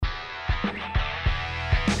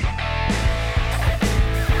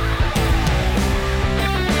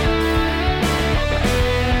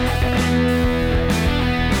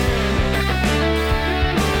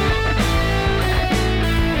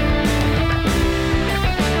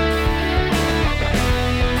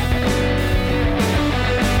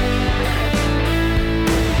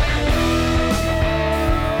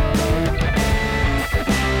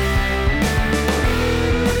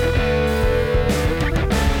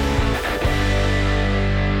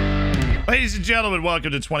Ladies and gentlemen,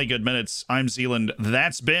 welcome to 20 Good Minutes. I'm Zealand.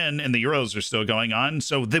 That's Ben, and the Euros are still going on,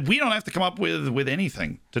 so that we don't have to come up with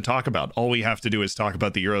anything to talk about. All we have to do is talk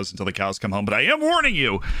about the Euros until the cows come home. But I am warning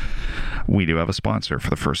you, we do have a sponsor for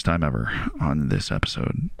the first time ever on this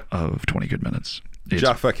episode of 20 Good Minutes.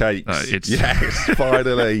 Jaffa Cakes. Yes,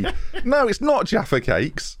 finally. No, it's not Jaffa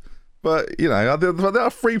Cakes. But, you know, they're a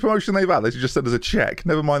free promotion they've had. They should just send us a check.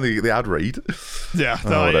 Never mind the ad read. Yeah,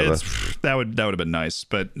 that would have been nice.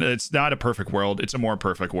 But it's not a perfect world. It's a more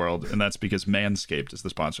perfect world. And that's because Manscaped is the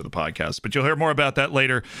sponsor of the podcast. But you'll hear more about that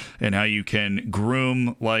later and how you can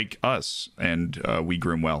groom like us. And we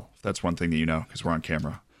groom well. That's one thing that you know because we're on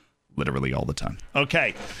camera literally all the time.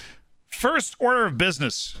 Okay. First order of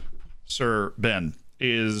business, Sir Ben,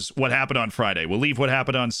 is what happened on Friday. We'll leave what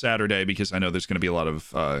happened on Saturday because I know there's going to be a lot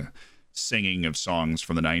of singing of songs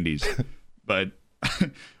from the 90s. But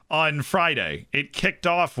on Friday, it kicked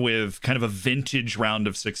off with kind of a vintage round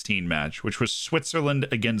of 16 match, which was Switzerland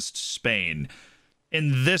against Spain.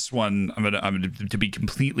 In this one, I'm gonna to be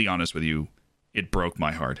completely honest with you, it broke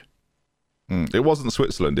my heart. It wasn't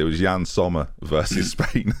Switzerland, it was Jan Sommer versus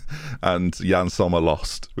Spain, and Jan Sommer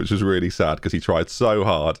lost, which was really sad because he tried so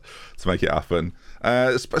hard to make it happen.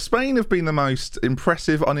 Spain have been the most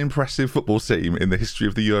unimpressive football team in the history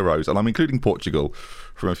of the Euros, and I'm including Portugal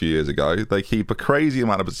from a few years ago. They keep a crazy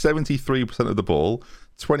amount of 73% of the ball,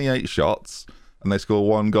 28 shots, and they score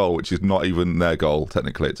one goal, which is not even their goal,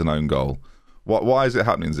 technically, it's an own goal. Why is it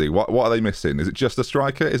happening, Z? What are they missing? Is it just a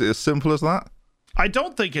striker? Is it as simple as that? I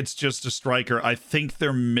don't think it's just a striker. I think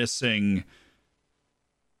they're missing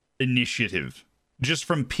initiative just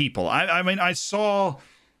from people. I mean, I saw,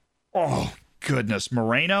 oh goodness,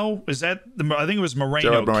 Moreno? Is that I think it was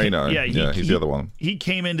Moreno. Gerard Moreno. He's the other one. He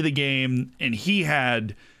came into the game and he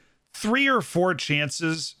had 3 or 4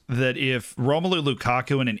 chances that if Romelu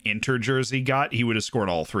Lukaku in an Inter jersey got, he would have scored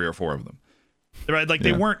all 3 or 4 of them. Right? Like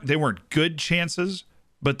they weren't good chances,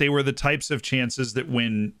 but they were the types of chances that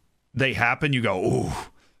when they happen, you go, ooh,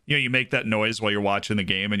 you know, you make that noise while you're watching the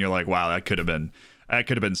game and you're like, wow, that could have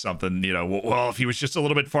been something, you know, well, if he was just a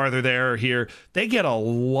little bit farther there or here. They get a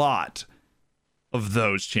lot of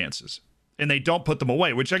those chances and they don't put them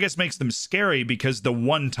away, which I guess makes them scary because the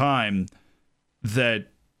one time that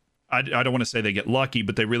I don't want to say they get lucky,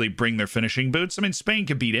 but they really bring their finishing boots. I mean, Spain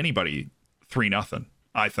can beat anybody 3-0,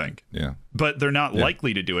 I think. Yeah. But they're not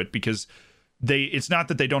likely to do it because it's not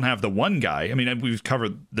that they don't have the one guy. I mean, we've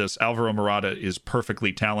covered this. Alvaro Morata is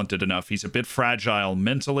perfectly talented enough. He's a bit fragile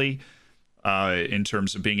mentally in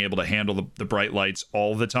terms of being able to handle the bright lights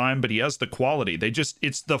all the time, but he has the quality.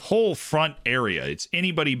 It's the whole front area. It's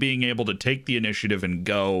anybody being able to take the initiative and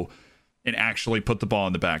go and actually put the ball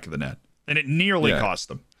in the back of the net. And it nearly cost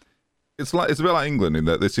them. It's a bit like England in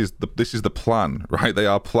that this is the plan, right? They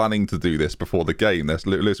are planning to do this before the game. There's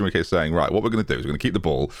Luis Enrique saying, right, what we're going to do is we're going to keep the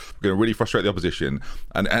ball. We're going to really frustrate the opposition,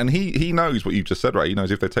 and he knows what you just said, right? He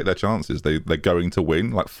knows if they take their chances, they're going to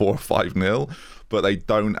win like 4 or 5-0. But they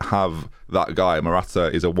don't have that guy.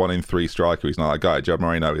 Morata is a 1 in 3 striker. He's not that guy. Gerard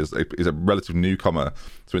Moreno is a relative newcomer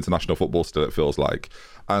to international football still, it feels like,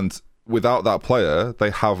 and without that player,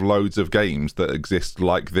 they have loads of games that exist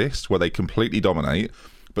like this where they completely dominate,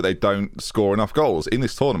 but they don't score enough goals. In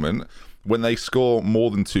this tournament, when they score more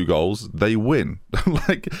than 2 goals, they win.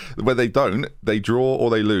 Like, when they don't, they draw or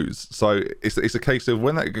they lose. So it's a case of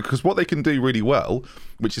because what they can do really well,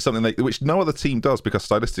 which is something which no other team does because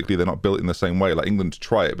stylistically they're not built in the same way, like England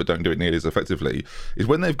try it but don't do it nearly as effectively, is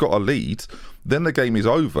when they've got a lead, then the game is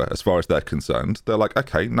over as far as they're concerned. They're like,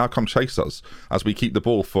 okay, now come chase us as we keep the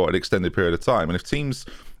ball for an extended period of time. And if teams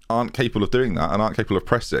aren't capable of doing that and aren't capable of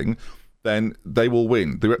pressing, then they will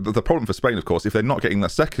win. The problem for Spain, of course, if they're not getting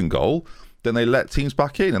that second goal, then they let teams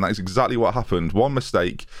back in, and that is exactly what happened. One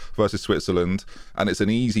mistake versus Switzerland, and it's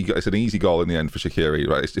an easy goal in the end for Shaqiri.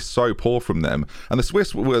 Right, it's just so poor from them. And the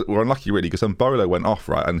Swiss were unlucky really because Mbolo went off,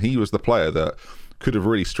 right, and he was the player that could have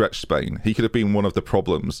really stretched Spain. He could have been one of the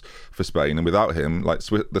problems for Spain, and without him, like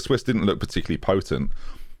the Swiss didn't look particularly potent.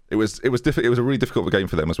 It was a really difficult game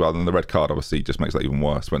for them as well. And the red card obviously just makes that even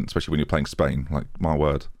worse, especially when you're playing Spain. Like, my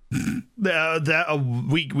word.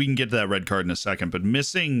 We can get to that red card in a second, but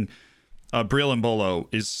missing Breel Mbolo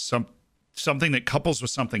is something that couples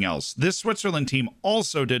with something else. This Switzerland team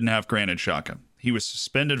also didn't have Granit Xhaka. He was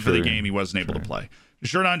suspended for the game. He wasn't able to play.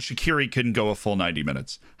 Xherdan Shaqiri couldn't go a full 90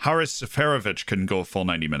 minutes. Haris Seferovic couldn't go a full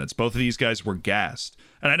 90 minutes. Both of these guys were gassed.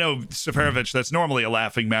 And I know Seferovic, that's normally a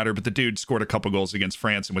laughing matter, but the dude scored a couple goals against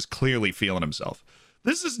France and was clearly feeling himself.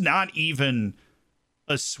 This is not even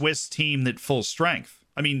a Swiss team that full strength.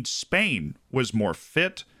 I mean, Spain was more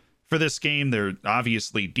fit for this game. They're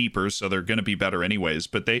obviously deeper, so they're going to be better anyways.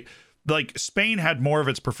 But Spain had more of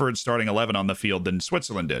its preferred starting 11 on the field than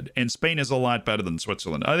Switzerland did. And Spain is a lot better than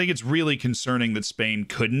Switzerland. I think it's really concerning that Spain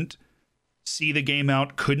couldn't see the game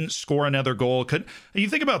out, couldn't score another goal. You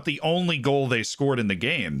think about the only goal they scored in the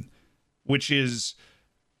game, which is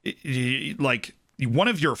like one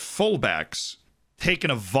of your fullbacks taking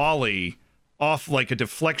a volley off like a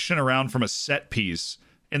deflection around from a set piece,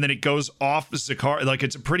 and then it goes off Zakar. Like,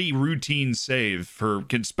 it's a pretty routine save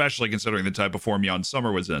especially considering the type of form Jan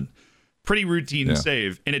Sommer was in. Pretty routine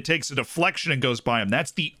save, and it takes a deflection and goes by him.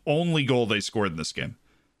 That's the only goal they scored in this game.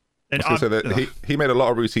 And he made a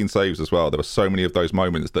lot of routine saves as well. There were so many of those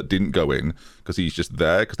moments that didn't go in because he's just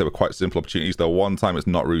there, because they were quite simple opportunities. The one time it's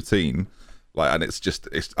not routine, and it's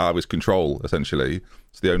out of his control, essentially.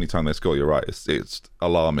 It's the only time they score. You're right. It's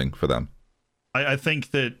alarming for them. I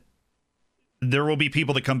think that there will be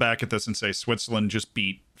people that come back at this and say Switzerland just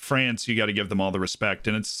beat France. You got to give them all the respect.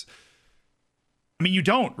 And you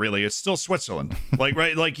don't really. It's still Switzerland.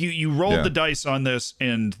 Right? Like you rolled the dice on this,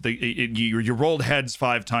 and you rolled heads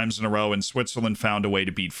 5 times in a row, and Switzerland found a way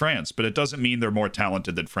to beat France. But it doesn't mean they're more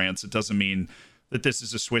talented than France. It doesn't mean that this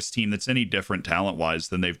is a Swiss team that's any different talent-wise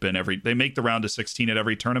than they've been they make the round of 16 at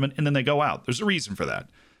every tournament, and then they go out. There's a reason for that.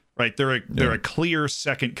 Right, they're a clear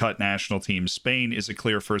second-cut national team. Spain is a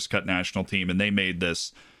clear first-cut national team, and they made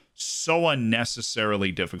this so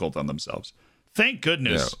unnecessarily difficult on themselves. Thank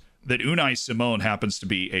goodness that Unai Simon happens to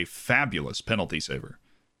be a fabulous penalty saver.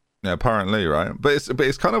 Yeah, apparently, right? But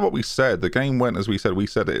it's kind of what we said. The game went as we said. We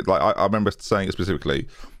said it. Like I remember saying it specifically.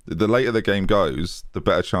 The later the game goes, the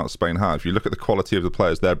better chance Spain has. If you look at the quality of the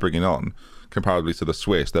players they're bringing on, comparably to the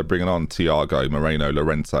Swiss, they're bringing on Thiago, Moreno,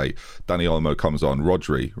 Llorente, Dani Olmo comes on,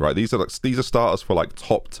 Rodri. Right? These are starters for like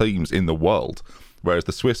top teams in the world. Whereas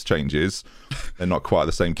the Swiss changes, they're not quite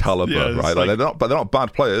the same caliber, right? They're not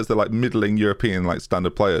bad players. They're like middling European like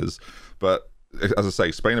standard players. But as I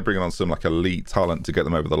say, Spain are bringing on some like elite talent to get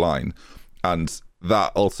them over the line, and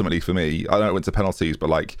that ultimately for me, I know it went to penalties, but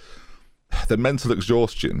like the mental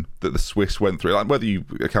exhaustion that the Swiss went through, like whether you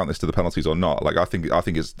account this to the penalties or not, like I think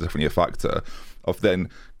it's definitely a factor of then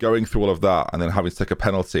going through all of that and then having to take a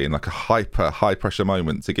penalty in like a high pressure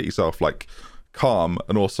moment to get yourself like calm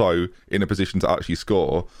and also in a position to actually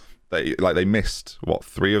score. They missed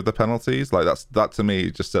 3 of the penalties. Like that to me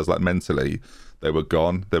just says like mentally they were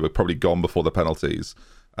gone. They were probably gone before the penalties,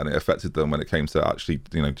 and it affected them when it came to actually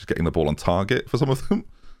just getting the ball on target for some of them.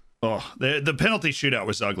 Oh, the penalty shootout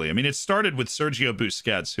was ugly. I mean, it started with Sergio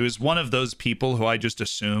Busquets, who is one of those people who I just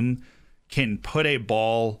assume can put a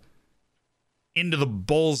ball into the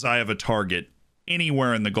bullseye of a target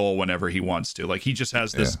anywhere in the goal whenever he wants to. Like, he just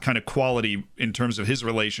has this kind of quality in terms of his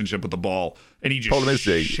relationship with the ball, and he just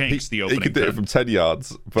shanks the opening. He can do it from 10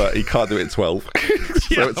 yards, but he can't do it at 12.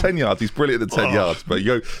 So at 10 yards, he's brilliant at 10 yards, but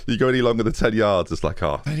you go any longer than 10 yards, it's like,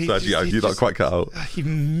 Sergio, you're not quite cut out. He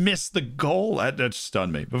missed the goal. That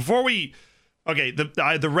stunned me. Before we... Okay,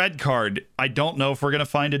 the red card, I don't know if we're going to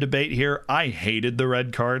find a debate here. I hated the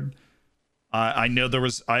red card. I know there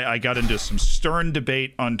was... I got into some stern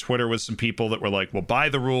debate on Twitter with some people that were like, well, by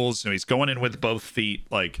the rules, he's going in with both feet.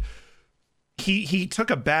 Like, he took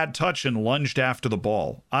a bad touch and lunged after the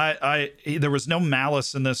ball. There was no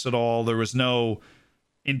malice in this at all. There was no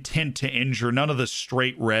intent to injure, none of the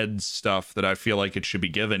straight red stuff that I feel like it should be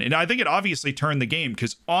given. And I think it obviously turned the game,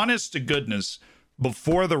 because honest to goodness,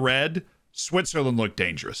 before the red, Switzerland looked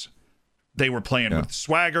dangerous. They were playing with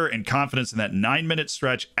swagger and confidence in that 9-minute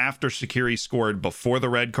stretch after Shaqiri scored before the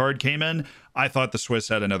red card came in. I thought the Swiss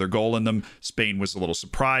had another goal in them. Spain was a little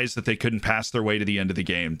surprised that they couldn't pass their way to the end of the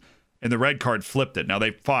game. And the red card flipped it. Now,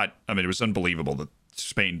 they fought. I mean, it was unbelievable that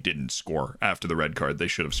Spain didn't score after the red card. They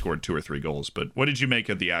should have scored 2 or 3 goals. But what did you make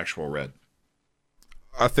of the actual red?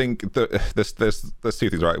 I think that there's 2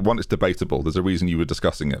 things, right? One, it's debatable. There's a reason you were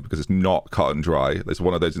discussing it, because it's not cut and dry. It's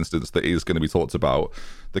one of those instances that is going to be talked about.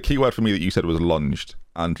 The key word for me that you said was lunged,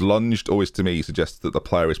 and lunged always to me suggests that the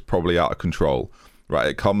player is probably out of control, right?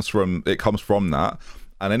 It comes from that,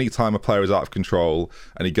 and any time a player is out of control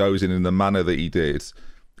and he goes in the manner that he did,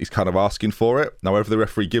 he's kind of asking for it. Now, whether the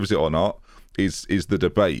referee gives it or not, is the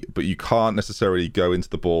debate, but you can't necessarily go into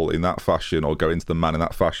the ball in that fashion or go into the man in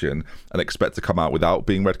that fashion and expect to come out without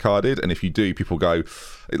being red carded. And if you do, people go,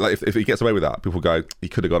 like, if he gets away with that, people go, he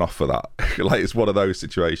could have gone off for that. Like, it's one of those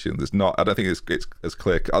situations. It's not, I don't think it's as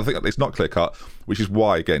clear. I think it's not clear cut, which is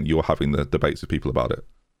why, again, you're having the debates with people about it.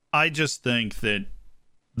 I just think that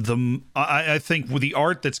I think with the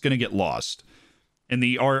art that's going to get lost, and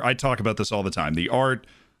the art, I talk about this all the time, the art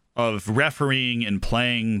of refereeing and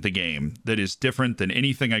playing the game that is different than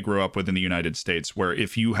anything I grew up with in the United States, where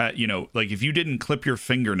if you had, like if you didn't clip your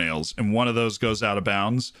fingernails and one of those goes out of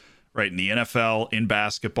bounds, right, in the NFL, in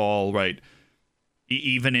basketball, right,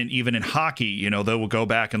 even in hockey, they will go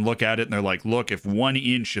back and look at it and they're like, look, if 1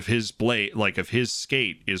 inch of his blade, like if his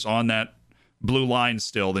skate is on that blue line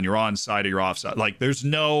still, then you're onside or you're offside. Like there's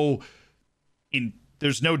no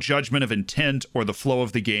judgment of intent or the flow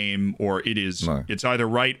of the game, or it's either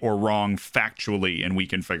right or wrong factually, and we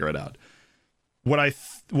can figure it out. What I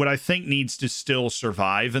think needs to still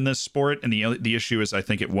survive in this sport, and the issue is I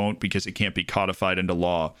think it won't because it can't be codified into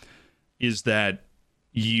law, is that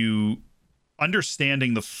you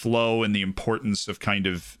understanding the flow and the importance of kind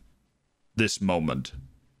of this moment,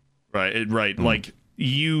 right? Like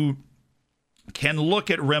you can look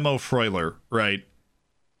at Remo Freuler, right,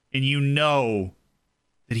 and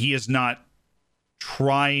that he is not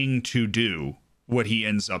trying to do what he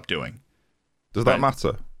ends up doing. Does that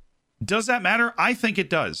matter? Does that matter? I think it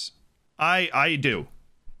does. I do.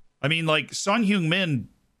 I mean, like Son Heung-min,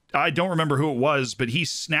 I don't remember who it was, but he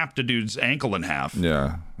snapped a dude's ankle in half.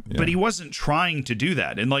 Yeah. But he wasn't trying to do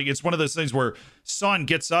that. And like, it's one of those things where Son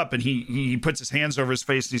gets up and he puts his hands over his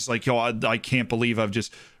face and he's like, yo, I can't believe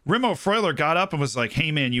Remo Freuler got up and was like,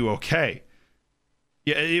 hey man, you okay?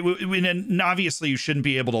 Yeah, and obviously you shouldn't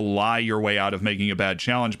be able to lie your way out of making a bad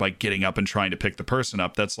challenge by getting up and trying to pick the person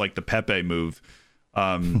up. That's like the Pepe move.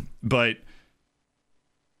 But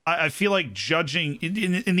I feel like judging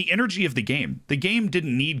in the energy of the game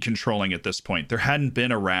didn't need controlling at this point. There hadn't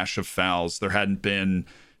been a rash of fouls. There hadn't been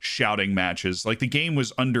shouting matches. Like the game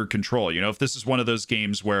was under control. If this is one of those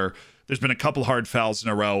games where there's been a couple hard fouls in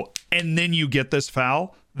a row and then you get this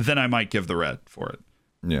foul, then I might give the red for it.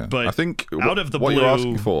 Yeah, but I think out of the what blue, you're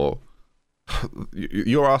asking for,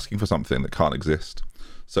 you're asking for something that can't exist.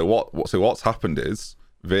 So what's happened is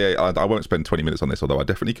VAR. I won't spend 20 minutes on this, although I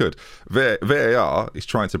definitely could. VAR is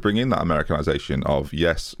trying to bring in that Americanization of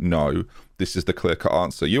yes, no. This is the clear-cut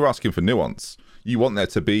answer. You're asking for nuance. You want there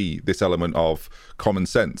to be this element of common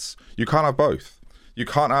sense. You can't have both. You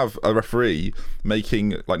can't have a referee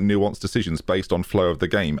making like nuanced decisions based on flow of the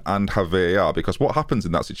game and have VAR, because what happens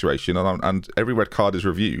in that situation, and every red card is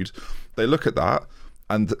reviewed, they look at that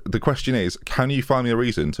and the question is, can you find me a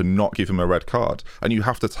reason to not give him a red card? And you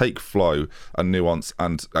have to take flow and nuance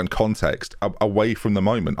and context away from the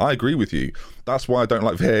moment. I agree with you. That's why I don't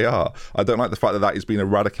like VAR. I don't like the fact that is being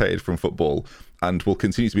eradicated from football and will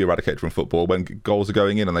continue to be eradicated from football when goals are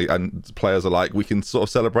going in and players are like, we can sort of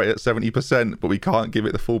celebrate at 70%, but we can't give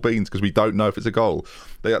it the full beans because we don't know if it's a goal.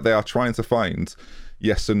 They are trying to find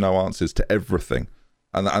yes and no answers to everything.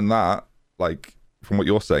 And that, like, from what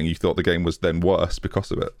you're saying, you thought the game was then worse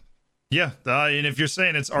because of it. Yeah, and if you're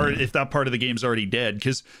saying it's already, if that part of the game's already dead,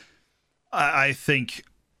 because I think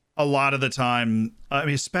a lot of the time, I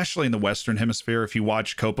mean, especially in the Western Hemisphere, if you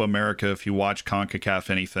watch Copa America, if you watch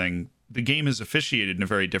CONCACAF, anything, the game is officiated in a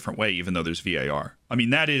very different way, even though there's VAR. I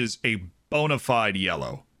mean, that is a bona fide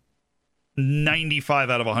yellow 95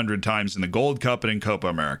 out of 100 times in the Gold Cup and in Copa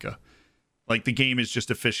America. Like, the game is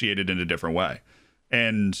just officiated in a different way.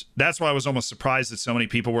 And that's why I was almost surprised that so many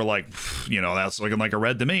people were like, that's looking like a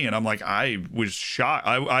red to me. And I'm like, I was shocked.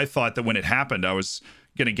 I thought that when it happened, I was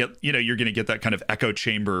going to get, you're going to get that kind of echo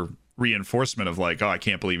chamber reinforcement of like, oh, I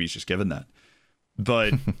can't believe he's just given that.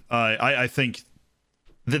 But I think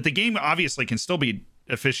that the game obviously can still be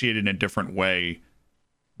officiated in a different way,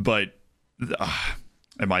 but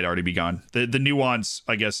it might already be gone. The nuance,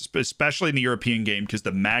 I guess, especially in the European game, because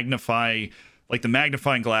the magnifying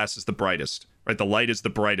glass is the brightest. Right, the light is the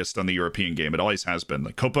brightest on the European game. It always has been.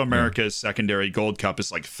 Like Copa America is secondary. Gold Cup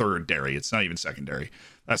is like third-dairy. It's not even secondary.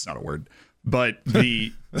 That's not a word. But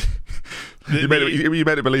you made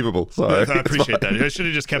it believable. Sorry. I appreciate that. I should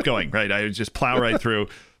have just kept going. Right, I would just plow right through.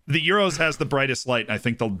 The Euros has the brightest light, and I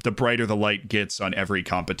think the brighter the light gets on every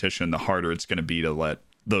competition, the harder it's going to be to let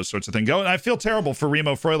those sorts of things go. And I feel terrible for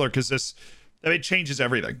Remo Freuler because it changes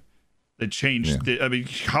everything. It changed. Yeah. I mean,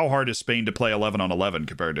 how hard is Spain to play 11 on 11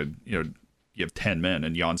 compared to you have 10 men,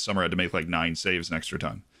 and Jan Sommer had to make like 9 saves in extra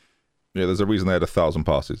time. Yeah, there's a reason they had 1,000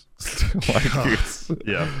 passes. That's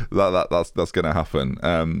going to happen.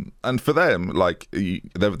 And for them, like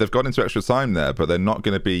they've gone into extra time there, but they're not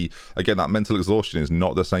going to be, again, that mental exhaustion is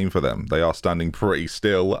not the same for them. They are standing pretty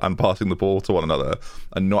still and passing the ball to one another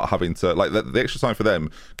and not having to, like the extra time for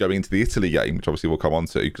them going into the Italy game, which obviously we'll come on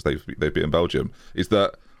to because they've beaten Belgium, is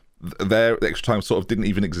that their extra time sort of didn't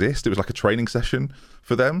even exist. It was like a training session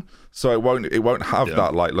for them, so it won't have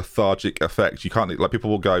that like lethargic effect. You can't, like,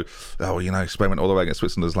 people will go, oh, you know, Spain went all the way against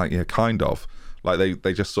Switzerland. It's like, yeah, kind of, like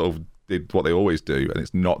they just sort of did what they always do, and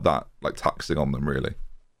it's not that like taxing on them really.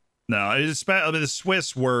 No, the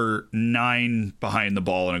Swiss were 9 behind the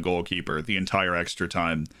ball and a goalkeeper the entire extra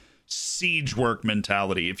time. Siege work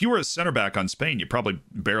mentality. If you were a center back on Spain, you probably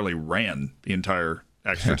barely ran the entire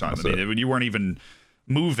extra time. I mean, you weren't even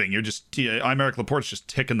moving. You're just, Aymeric Laporte's just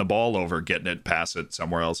ticking the ball over, getting it, pass it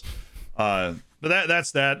somewhere else. But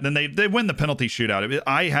that's that. Then they win the penalty shootout.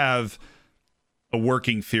 I have a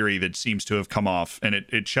working theory that seems to have come off, and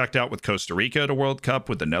it checked out with Costa Rica at a World Cup,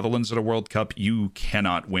 with the Netherlands at a World Cup. You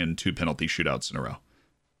cannot win 2 penalty shootouts in a row.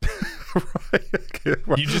 Right. Okay.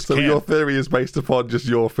 You just so can't. Your theory is based upon just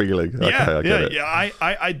your feeling.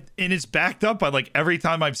 I and it's backed up by like every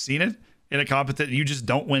time I've seen it in a competition. You just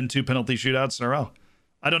don't win 2 penalty shootouts in a row.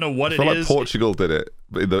 I don't know what it is. Like Portugal did it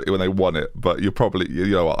when they won it, but you're probably,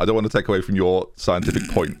 you know what, I don't want to take away from your scientific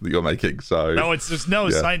point that you're making. So no, it's just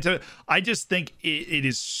scientific. I just think it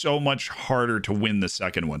is so much harder to win the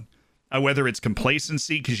second one, whether it's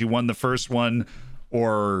complacency because you won the first one,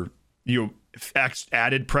 or you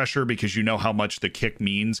added pressure because you know how much the kick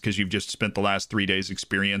means because you've just spent the last 3 days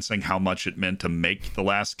experiencing how much it meant to make the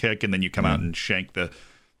last kick, and then you come out and shank the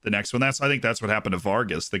next one. I think that's what happened to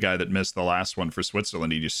Vargas, the guy that missed the last one for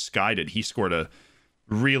Switzerland. He just skied it. He scored a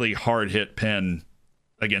really hard hit pen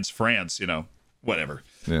against France, whatever.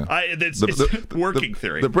 Yeah. It's working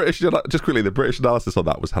theory. The British analysis on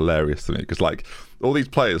that was hilarious to me because, like, all these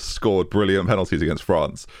players scored brilliant penalties against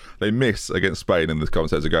France. They miss against Spain, and the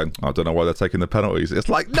commentators are going, I don't know why they're taking the penalties. It's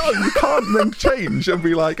like, no, you can't then change and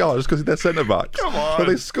be like, oh, just because they're centre backs. Come on. But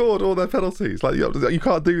they scored all their penalties. Like, you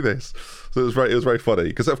can't do this. So it was very funny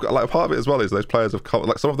because, like, part of it as well is those players have come,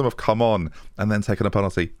 like, some of them have come on and then taken a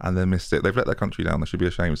penalty and then missed it. They've let their country down. They should be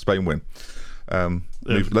ashamed. Spain win.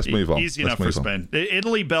 Let's move on. Easy enough for Spain.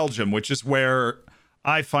 Italy, Belgium, which is where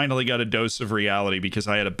I finally got a dose of reality because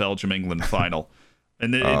I had a Belgium-England final,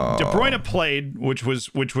 and De Bruyne played, which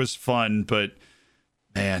was fun, but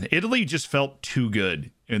man, Italy just felt too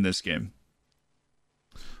good in this game.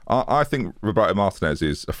 I think Roberto Martinez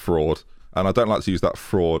is a fraud. And I don't like to use that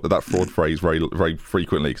fraud phrase very, very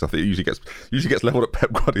frequently because I think it usually gets leveled at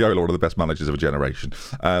Pep Guardiola, one of the best managers of a generation.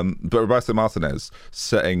 But Roberto Martinez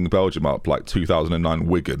setting Belgium up like 2009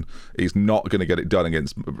 Wigan is not going to get it done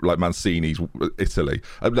against like Mancini's Italy.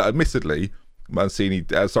 Admittedly, Mancini.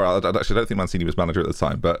 I don't think Mancini was manager at the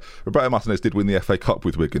time, but Roberto Martinez did win the FA Cup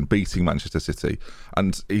with Wigan, beating Manchester City,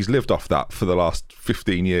 and he's lived off that for the last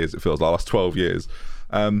 15 years. It feels like the last 12 years.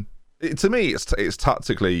 To me, it's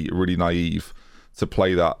tactically really naive to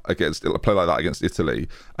play like that against Italy.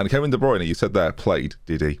 And Kevin De Bruyne, you said there, played,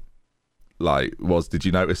 did he? Did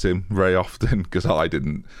you notice him very often? Because I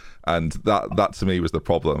didn't. And that to me was the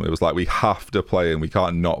problem. It was like, we have to play him, we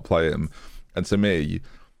can't not play him. And to me,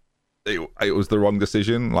 it was the wrong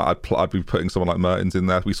decision. Like I'd be putting someone like Mertens in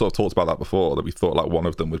there. We sort of talked about that before, that we thought like one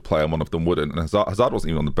of them would play and one of them wouldn't. And Hazard wasn't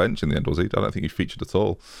even on the bench in the end, was he? I don't think he featured at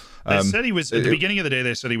all. They said he was at the beginning of the day.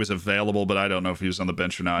 They said he was available, but I don't know if he was on the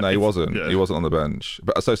bench or not. No, he wasn't. Yeah. He wasn't on the bench.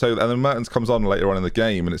 But so and then Mertens comes on later on in the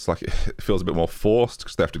game, and it's like it feels a bit more forced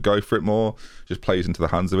because they have to go for it more. Just plays into the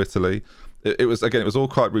hands of Italy. It was all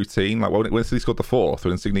quite routine. Like when Italy scored the fourth,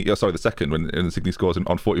 the second when Insigne scores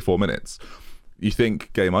on 44 minutes, you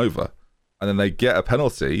think game over. And then they get a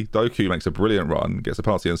penalty. Doku makes a brilliant run, gets a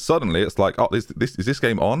penalty, and suddenly it's like, oh, is this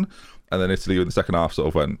game on? And then Italy in the second half sort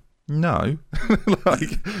of went, no. Like,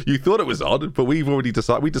 you thought it was on, but we've already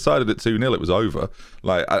decided. We decided at 2-0 it was over.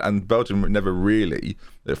 Like, and Belgium never really,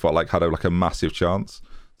 it felt like, had a massive chance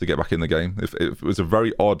to get back in the game. It was a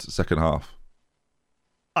very odd second half.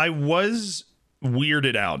 I was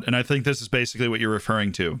weirded out, and I think this is basically what you're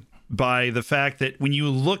referring to, by the fact that when you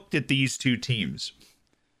looked at these two teams,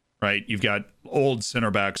 right, you've got old center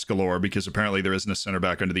backs galore because apparently there isn't a center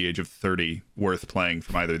back under the age of 30 worth playing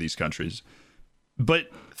from either of these countries. But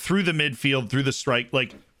through the midfield, through the strike,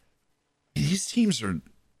 like, these teams are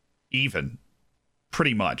even,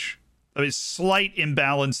 pretty much. I mean, slight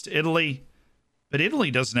imbalance to Italy, but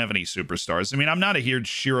Italy doesn't have any superstars. I mean, I'm not a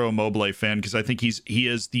huge Ciro Immobile fan because I think he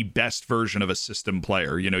is the best version of a system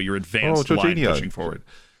player. Your advanced line pushing forward.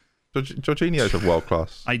 Jorginho's a world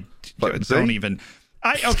class. I don't even.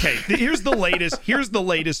 Here's the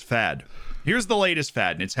latest fad. Here's the latest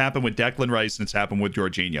fad, and it's happened with Declan Rice and it's happened with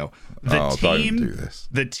Jorginho. Don't do this.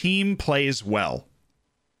 The team plays well,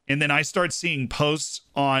 and then I start seeing posts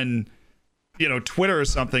on, Twitter or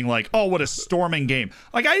something like, "Oh, what a storming game!"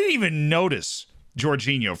 Like I didn't even notice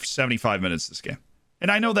Jorginho for 75 minutes this game, and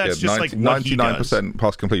I know that's just like 99%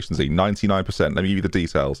 pass completion. 99%. Let me give you the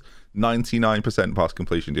details. 99% pass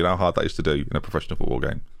completion. Do you know how hard that is to do in a professional football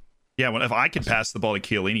game? Yeah, well, if I could pass the ball to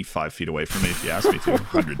Chiellini 5 feet away from me, if you asked me to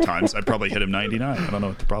 100 times, I'd probably hit him 99. I don't know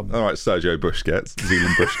what the problem is. All right, Sergio Busquets,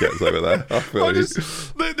 Zealand Busquets over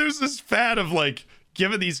there. There's this fad of like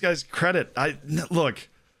giving these guys credit. I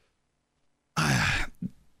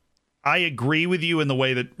agree with you in the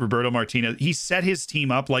way that Roberto Martinez, he set his team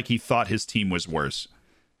up like he thought his team was worse.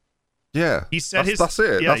 Yeah, that's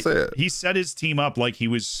it. Yeah, that's it. He set his team up like he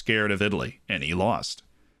was scared of Italy, and he lost.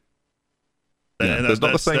 Yeah, there's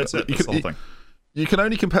not the same. That's the whole thing. You can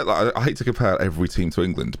only compare. Like, I hate to compare every team to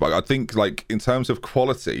England, but I think, like, in terms of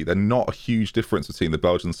quality, there's not a huge difference between the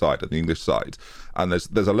Belgian side and the English side. And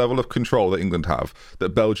there's a level of control that England have that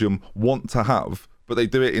Belgium want to have, but they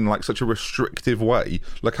do it in like such a restrictive way.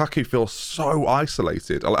 Lukaku feels so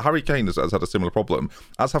isolated. Like, Harry Kane has had a similar problem,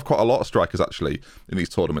 as have quite a lot of strikers actually in these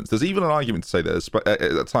tournaments. There's even an argument to say that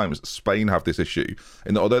at times Spain have this issue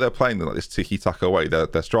in that although they're playing like this tiki-taka way,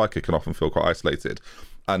 their striker can often feel quite isolated.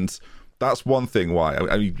 And that's one thing why,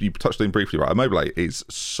 I mean, you touched on it briefly, right? Immobile is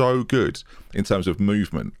so good in terms of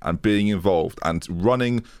movement and being involved and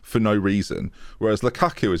running for no reason, whereas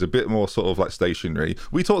Lukaku is a bit more sort of like stationary.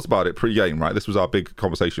 We talked about it pre-game, right? This was our big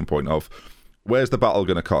conversation point of where's the battle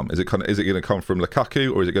going to come? Is it going to come from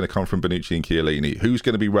Lukaku or is it going to come from Bonucci and Chiellini? Who's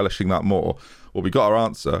going to be relishing that more? Well, we got our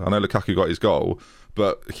answer. I know Lukaku got his goal,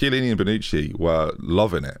 but Chiellini and Bonucci were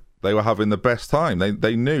loving it. They were having the best time.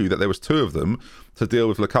 They knew that there was two of them to deal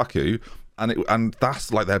with Lukaku, and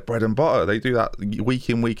that's like their bread and butter. They do that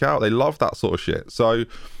week in, week out. They love that sort of shit. So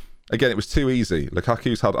again, it was too easy.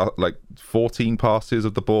 Lukaku's had like 14 passes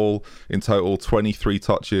of the ball in total, 23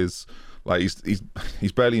 touches. Like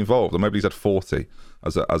he's barely involved. Or maybe he's had 40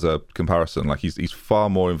 as a comparison. Like he's far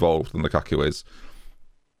more involved than Lukaku is.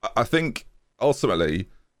 I think ultimately,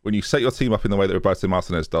 when you set your team up in the way that Roberto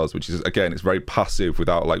Martinez does, which is, again, it's very passive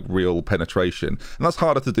without like real penetration, and that's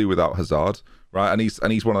harder to do without Hazard, right? And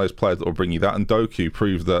he's one of those players that will bring you that. And Doku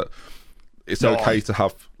proved that it's okay to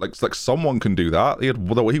have like someone can do that. He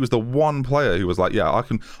was the one player who was like, yeah, I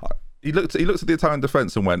can. He looked at the Italian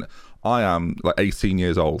defense and went, I am like 18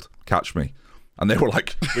 years old. Catch me. And they were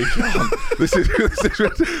like, we can't. This is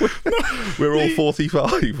we're all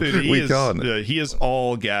 45. Dude, we can't. He is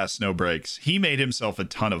all gas, no brakes. He made himself a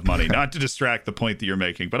ton of money. Not to distract the point that you're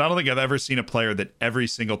making, but I don't think I've ever seen a player that every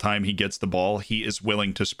single time he gets the ball, he is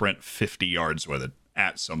willing to sprint 50 yards with it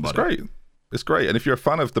at somebody. It's great. And if you're a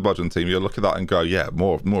fan of the Belgian team, you'll look at that and go, yeah,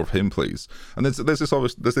 more of him, please. And there's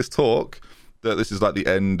this talk that this is like the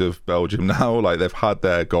end of Belgium now. Like they've had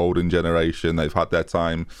their golden generation, they've had their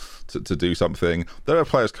time to do something. There are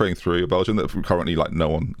players coming through Belgium that currently like no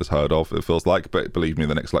one has heard of, it feels like, but believe me, in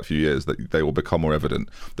the next like few years that they will become more evident.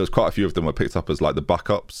 There's quite a few of them were picked up as like the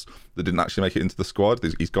backups that didn't actually make it into the squad.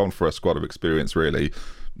 He's gone for a squad of experience, really.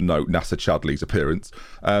 No Nasser Chadli's appearance.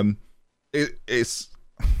 It's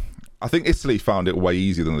I think Italy found it way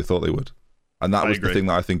easier than they thought they would, and that was the thing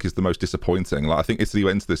that I think is the most disappointing. Like I think Italy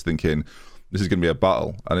went into this thinking this is going to be a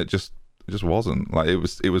battle, and it just wasn't. Like it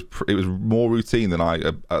was more routine than I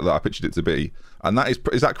pictured it to be. And that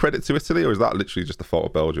is that credit to Italy, or is that literally just the fault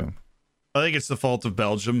of Belgium? I think it's the fault of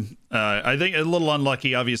Belgium. I think a little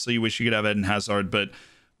unlucky. Obviously, you wish you could have Eden Hazard, but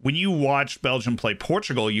when you watched Belgium play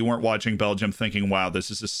Portugal, you weren't watching Belgium thinking, "Wow, this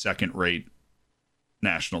is a second-rate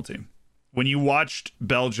national team." When you watched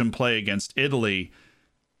Belgium play against Italy,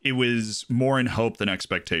 it was more in hope than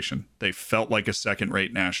expectation. They felt like a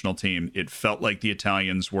second-rate national team. It felt like the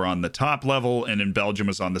Italians were on the top level, and then Belgium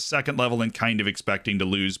was on the second level and kind of expecting to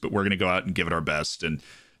lose, but we're going to go out and give it our best. And,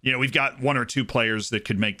 you know, we've got one or two players that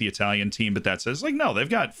could make the Italian team, but that says, like, no, they've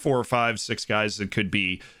got 4 or 5, 6 guys that could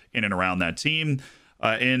be in and around that team.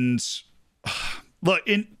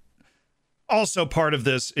 Also part of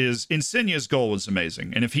this is Insigne's goal was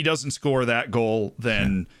amazing. And if he doesn't score that goal,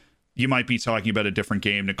 then you might be talking about a different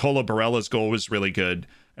game. Nicola Barella's goal was really good.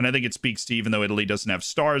 And I think it speaks to, even though Italy doesn't have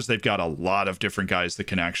stars, they've got a lot of different guys that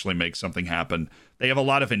can actually make something happen. They have a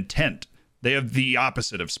lot of intent. They have the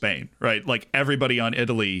opposite of Spain, right? Like everybody on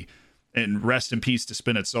Italy, and rest in peace to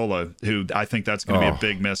Spinazzola, who I think that's going to be a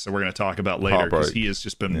big miss that we're going to talk about later, because he has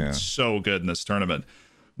just been so good in this tournament.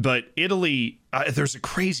 But Italy, there's a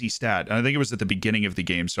crazy stat, and I think it was at the beginning of the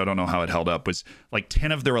game, so I don't know how it held up, was like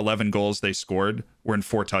 10 of their 11 goals they scored were in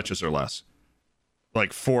 4 touches or less.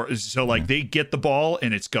 They get the ball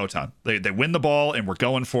and it's go time. They win the ball and we're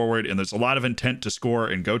going forward, and there's a lot of intent to score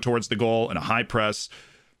and go towards the goal and a high press.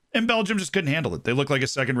 And Belgium just couldn't handle it. They look like a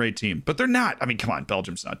second-rate team, but they're not. I mean, come on,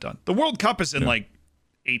 Belgium's not done. The World Cup is in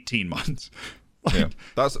 18 months.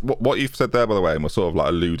 That's what you've said there, by the way, and we're sort of like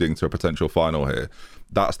alluding to a potential final here.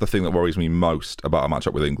 That's the thing that worries me most about a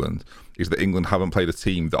matchup with England, is that England haven't played a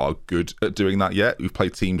team that are good at doing that yet. We've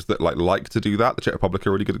played teams that like to do that. The Czech Republic are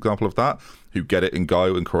a really good example of that, who get it and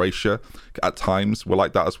go, and Croatia at times were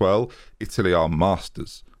like that as well. Italy are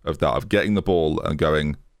masters of that, of getting the ball and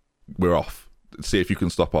going, we're off. See if you can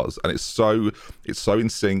stop us. And it's so in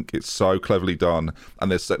sync, it's so cleverly done, and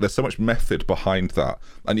there's so much method behind that.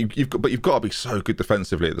 And you've got to be so good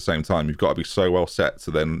defensively at the same time. You've got to be so well set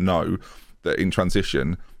to then know that in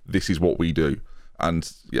transition, this is what we do. And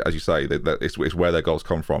as you say, it's where their goals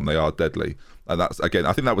come from. They are deadly, and that's, again,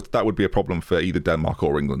 I think that would be a problem for either Denmark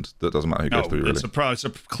or England. That doesn't matter who goes through. Really, it's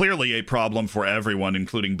clearly a problem for everyone,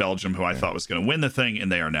 including Belgium, who I thought was going to win the thing, and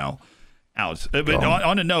they are now out. But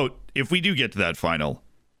on a note, if we do get to that final,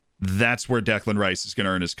 that's where Declan Rice is going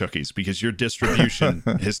to earn his cookies, because your distribution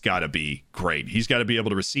has got to be great. He's got to be able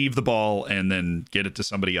to receive the ball and then get it to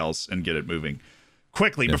somebody else and get it moving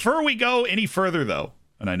quickly. Yeah. Before we go any further, though,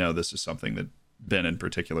 and I know this is something that Ben in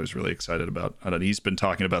particular is really excited about. He's been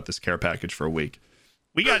talking about this care package for a week.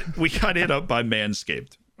 We got hit up by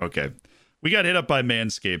Manscaped. Okay. We got hit up by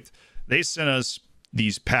Manscaped. They sent us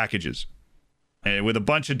these packages with a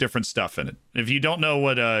bunch of different stuff in it. If you don't know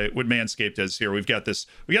what Manscaped is here, we got this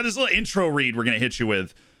little intro read we're going to hit you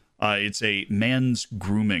with. It's a man's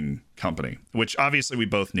grooming company, which obviously we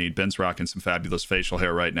both need. Ben's rocking some fabulous facial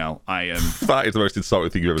hair right now. I am. That is the most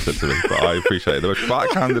insulting thing you've ever said to me, but I appreciate it. The most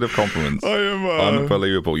backhanded of compliments. I am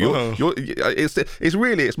unbelievable.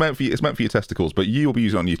 It's meant for your testicles, but you will be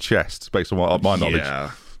using it on your chest, based on my knowledge.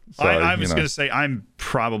 Yeah. So, I was going to say I'm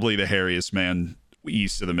probably the hairiest man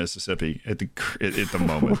east of the Mississippi at the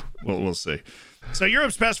moment. We'll see. So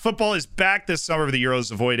Europe's best football is back this summer for the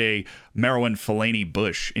Euros. Avoid a Marouane Fellaini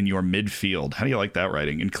bush in your midfield. How do you like that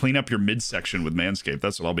writing? And clean up your midsection with Manscaped.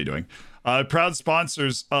 That's what I'll be doing. Proud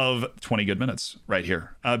sponsors of 20 Good Minutes right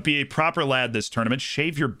here. Be a proper lad this tournament.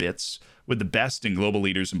 Shave your bits with the best and global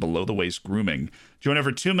leaders in below-the-waist grooming. Join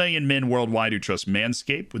over 2 million men worldwide who trust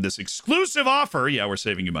Manscaped with this exclusive offer. Yeah, we're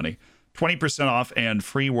saving you money. 20% off and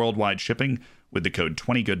free worldwide shipping with the code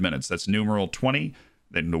 20GoodMinutes. That's numeral 20,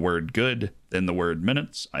 then the word good, then the word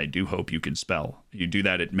minutes. I do hope you can spell. You do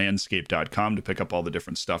that at manscaped.com to pick up all the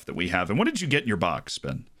different stuff that we have. And what did you get in your box,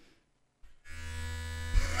 Ben?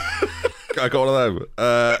 I got one of them.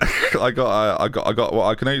 I got what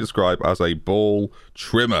I can only describe as a ball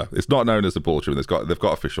trimmer. It's not known as a ball trimmer. They've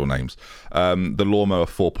got official names. The Lawnmower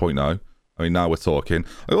 4.0. I mean, now we're talking.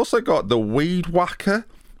 I also got the Weed Whacker,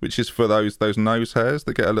 which is for those nose hairs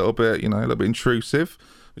that get a little bit intrusive,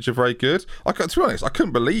 which are very good. To be honest, I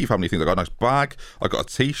couldn't believe how many things. I got a nice bag. I got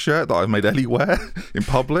a T-shirt that I've made Ellie wear in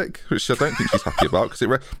public, which I don't think she's happy about, because it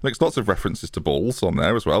makes lots of references to balls on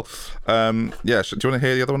there as well. Yeah, do you want to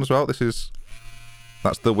hear the other one as well? That's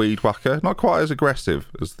the Weed Whacker. Not quite as aggressive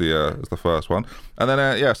as the first one. And then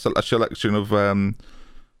a selection of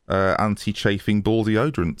anti-chafing ball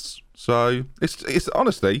deodorants. So it's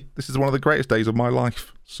honestly, this is one of the greatest days of my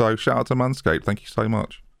life. So shout out to Manscaped. Thank you so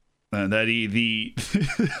much. And the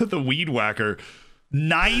Weed Whacker,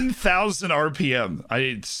 9,000 RPM.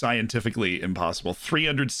 It's scientifically impossible.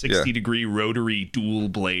 360-degree rotary dual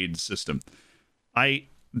blade system. I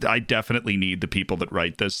definitely need the people that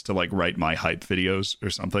write this to write my hype videos or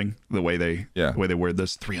something. The way they word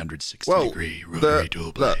this, 360-degree rotary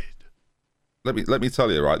dual blade. Let me tell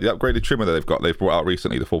you, right? The upgraded trimmer that they've brought out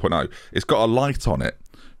recently, the 4.0, it's got a light on it.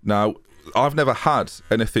 Now, I've never had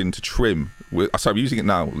anything to trim with. So I'm using it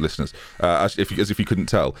now, listeners, as if you couldn't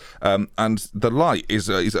tell. And the light is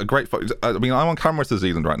a great. I mean, I'm on camera to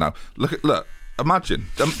Zealand right now. Look, imagine,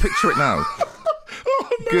 picture it now. Oh,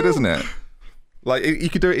 no. Good, isn't it? You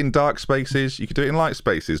could do it in dark spaces. You could do it in light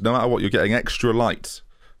spaces. No matter what, you're getting extra light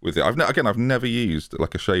with it. I've never used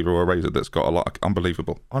a shaver or a razor that's got a lot.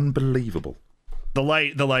 Unbelievable. The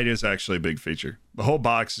light is actually a big feature. The whole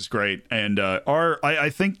box is great, and I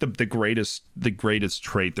think the greatest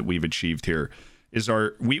trait that we've achieved here is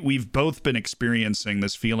we've both been experiencing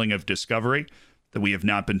this feeling of discovery that we have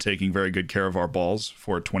not been taking very good care of our balls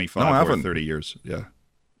for 25 or 30 years. Yeah.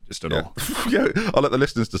 Just at all. Yeah, I'll let the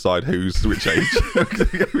listeners decide who's which age.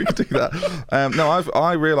 We can do that.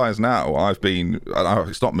 I realise now I've been.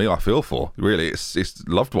 It's not me I feel for, really. It's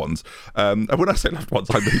loved ones. And when I say loved ones,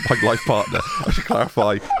 I mean my life partner. I should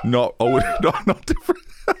clarify, not different.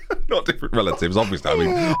 not different relatives, obviously. I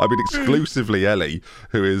mean exclusively Ellie,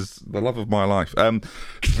 who is the love of my life.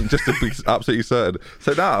 Just to be absolutely certain.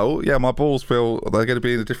 So now, yeah, my balls feel they're going to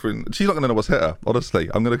be in a different. She's not going to know what's hit her. Honestly,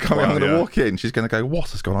 I'm going to come in. I'm going to walk in. She's going to go, "What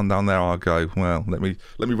has gone on down there?" I'll go, "Well, let me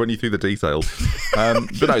run you through the details."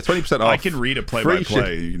 But no, 20% off. I can read a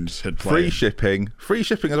play-by-play. You can just hit play. Free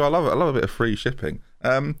shipping as well. I love it. I love a bit of free shipping.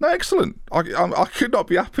 No, excellent. I could not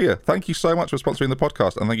be happier. Thank you so much for sponsoring the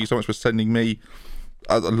podcast, and thank you so much for sending me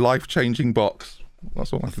a life-changing box.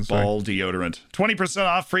 That's all I can say. Ball deodorant. 20%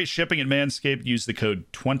 off, free shipping at Manscaped. Use the code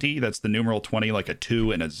 20. That's the numeral 20, like a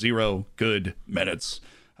 2 and a 0. Good minutes.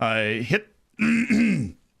 Hit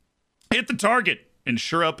the target and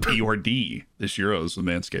sure up your D this Euros with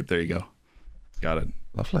Manscaped. There you go. Got it.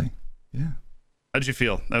 Lovely. Yeah. How'd you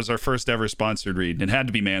feel? That was our first ever sponsored read. It had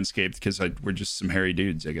to be Manscaped because we're just some hairy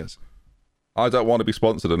dudes, I guess. I don't want to be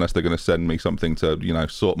sponsored unless they're going to send me something to,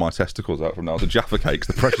 sort my testicles out from now. The Jaffa Cakes,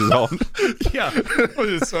 the pressure's on. Yeah.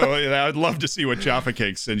 So I'd love to see what Jaffa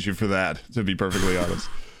Cakes sends you for that, to be perfectly honest.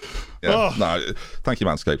 Yeah. No, thank you,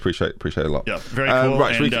 Manscaped. Appreciate it a lot. Yeah, very cool.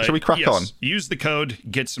 Right, shall we crack on? Use the code,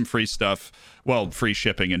 get some free stuff. Well, free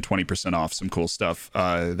shipping and 20% off some cool stuff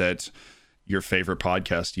that your favorite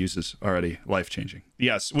podcast uses already. Life-changing.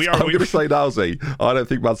 Yes, we are. I'm going to say now, Z, I don't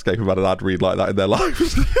think Manscaped have had an ad read like that in their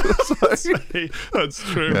lives. That's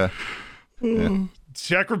true. Yeah.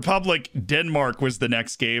 Czech Republic, Denmark was the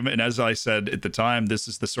next game. And as I said at the time, this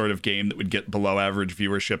is the sort of game that would get below average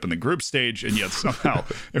viewership in the group stage. And yet somehow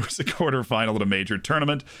it was a quarterfinal at a major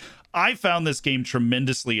tournament. I found this game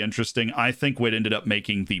tremendously interesting. I think what ended up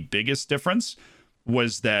making the biggest difference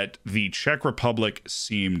was that the Czech Republic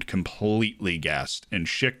seemed completely gassed, and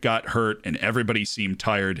Schick got hurt, and everybody seemed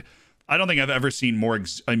tired. I don't think I've ever seen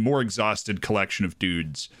a more exhausted collection of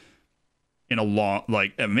dudes in a long,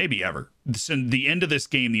 maybe ever. In the end of this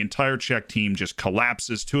game, the entire Czech team just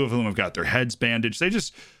collapses. Two of them have got their heads bandaged.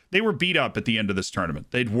 They were beat up at the end of this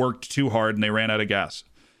tournament. They'd worked too hard, and they ran out of gas.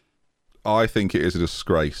 I think it is a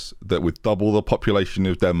disgrace that with double the population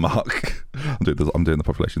of Denmark, I'm doing the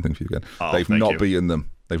population thing for you again. They've not beaten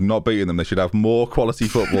them. They've not beaten them. They should have more quality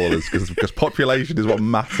footballers because population is what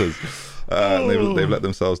matters. They've let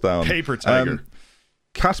themselves down. Paper tiger.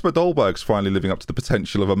 Kasper Dolberg's finally living up to the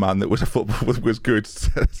potential of a man that was was good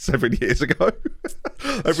 7 years ago.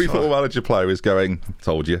 Every football manager player is going, I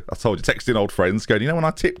told you, texting old friends going, when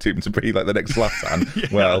I tipped him to be like the next Zlatan. Yeah.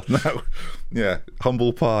 Well, no. Yeah,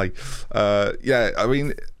 humble pie. I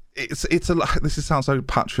mean, this sounds so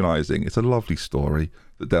patronising. It's a lovely story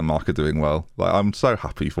that Denmark are doing well. I'm so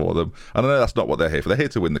happy for them. And I know that's not what they're here for. They're here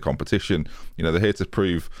to win the competition. They're here to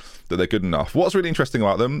prove that they're good enough. What's really interesting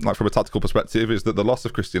about them, from a tactical perspective, is that the loss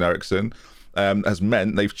of Christian Eriksen has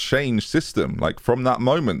meant they've changed system. From that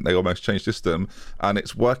moment, they almost changed system, and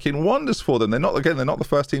it's working wonders for them. They're not the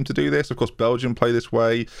first team to do this. Of course, Belgium play this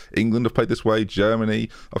way. England have played this way. Germany,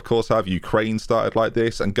 of course, have. Ukraine started like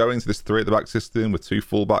this, and going to this 3 at the back system with 2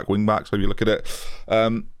 full-back wing-backs, when you look at it.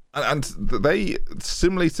 And they,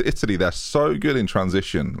 similarly to Italy, they're so good in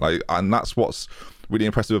transition. And that's what's really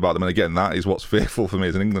impressive about them. And again, that is what's fearful for me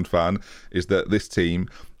as an England fan, is that this team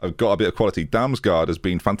have got a bit of quality. Damsgaard has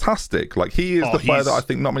been fantastic. He is the player that I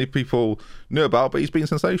think not many people knew about, but he's been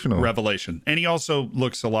sensational. Revelation. And he also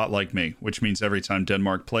looks a lot like me, which means every time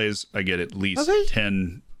Denmark plays, I get at least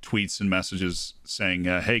 10 tweets and messages saying,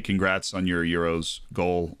 hey, congrats on your Euros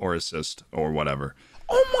goal or assist or whatever.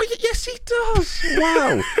 Oh my! Yes, he does.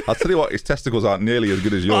 Wow! I'll tell you what, his testicles aren't nearly as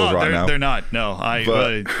good as yours right now. They're not. No,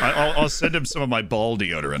 I'll send him some of my ball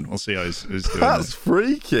deodorant. We'll see how he's doing. That's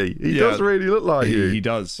freaky. He does really look like you. He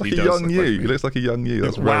does. Like a young you. He looks like a young you.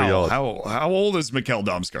 That's very odd. How old is Mikkel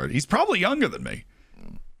Damsgaard? He's probably younger than me.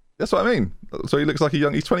 That's what I mean. So he looks like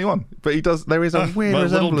he's 21, but he does. There is a weird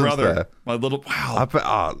resemblance there.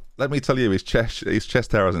 Wow. Let me tell you, his chest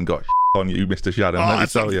hair hasn't got on you, Mr. Shadow. Let me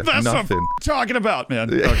tell you, that's nothing. What I'm talking about,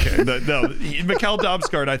 man. Okay, no, Mikkel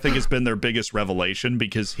Damsgaard, I think, has been their biggest revelation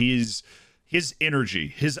because his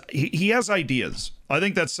energy, he has ideas. I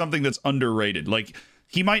think that's something that's underrated.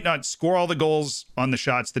 He might not score all the goals on the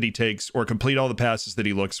shots that he takes or complete all the passes that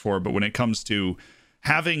he looks for, but when it comes to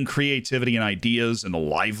having creativity and ideas and the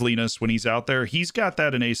liveliness when he's out there, he's got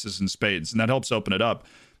that in aces and spades, and that helps open it up.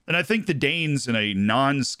 And I think the Danes, in a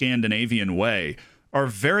non-Scandinavian way, are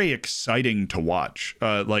very exciting to watch.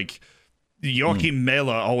 Joachim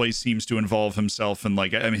Mela always seems to involve himself in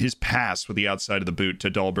his pass with the outside of the boot to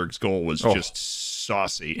Dahlberg's goal was just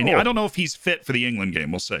saucy. And I don't know if he's fit for the England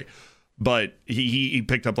game, we'll see. But he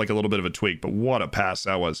picked up a little bit of a tweak, but what a pass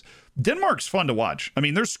that was. Denmark's fun to watch. I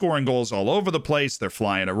mean, they're scoring goals all over the place. They're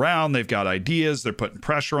flying around. They've got ideas. They're putting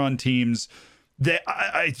pressure on teams.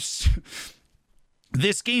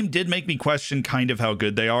 This game did make me question kind of how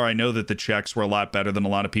good they are. I know that the Czechs were a lot better than a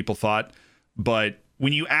lot of people thought, but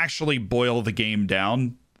when you actually boil the game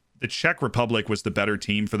down, the Czech Republic was the better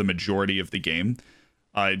team for the majority of the game.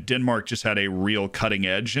 Denmark just had a real cutting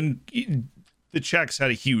edge, and the Czechs had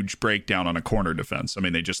a huge breakdown on a corner defense. I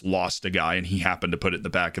mean, they just lost a guy, and he happened to put it in the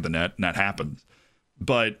back of the net, and that happened.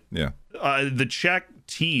 But the Czech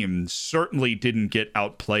team certainly didn't get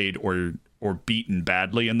outplayed or beaten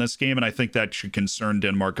badly in this game, and I think that should concern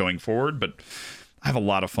Denmark going forward, but I have a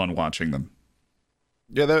lot of fun watching them.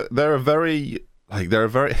 Yeah, they're a very,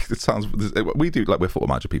 it sounds, we do, like, we're football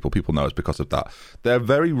manager people know us because of that. They're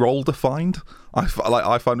very role defined, I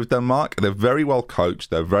find with Denmark. They're very well coached,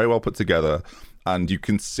 they're very well put together, and you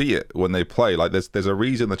can see it when they play. Like, there's a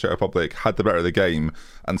reason the Czech Republic had the better of the game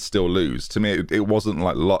and still lose. To me, it wasn't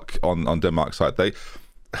like luck on Denmark's side.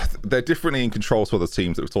 They're differently in control to other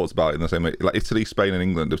teams that we've talked about in the same way. Like Italy, Spain, and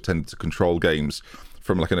England have tended to control games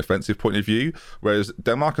from like an offensive point of view, whereas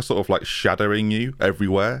Denmark are sort of like shadowing you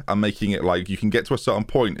everywhere and making it like you can get to a certain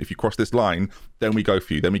point. If you cross this line, then we go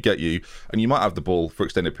for you, then we get you, and you might have the ball for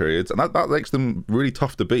extended periods, and that makes them really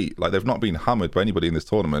tough to beat. Like, they've not been hammered by anybody in this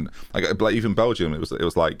tournament. Like even Belgium, it was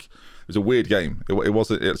a weird game.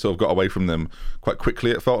 It sort of got away from them quite quickly,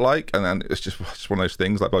 it felt like, and then it's just one of those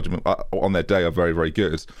things. Like, Belgium on their day are very, very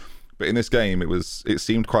good, but in this game it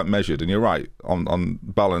seemed quite measured. And you're right, on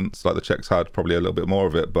balance, like the Czechs had probably a little bit more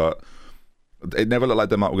of it, but it never looked like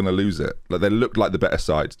Denmark were going to lose it. Like, they looked like the better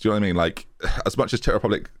side. Do you know what I mean? Like, as much as Czech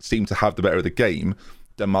Republic seemed to have the better of the game,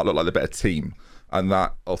 Denmark looked like the better team, and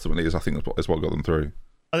that ultimately I think is what got them through.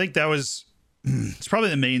 I think that was it's probably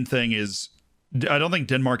the main thing. Is I don't think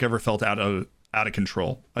Denmark ever felt out of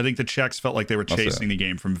control. I think the Czechs felt like they were chasing the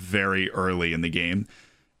game from very early in the game,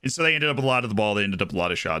 and so they ended up with a lot of the ball. They ended up with a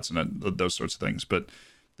lot of shots and those sorts of things. But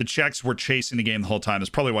the Czechs were chasing the game the whole time. That's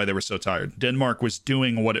probably why they were so tired. Denmark was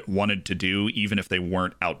doing what it wanted to do, even if they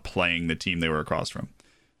weren't outplaying the team they were across from.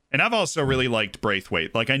 And I've also really liked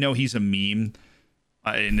Braithwaite. Like, I know he's a meme,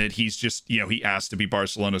 in that he's just, he asked to be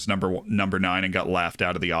Barcelona's number 9 and got laughed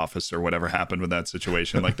out of the office or whatever happened with that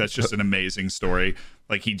situation. Like, that's just an amazing story.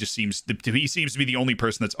 Like, he seems to be the only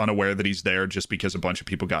person that's unaware that he's there just because a bunch of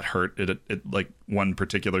people got hurt at like one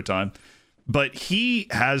particular time. But he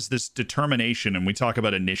has this determination, and we talk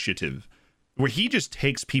about initiative, where he just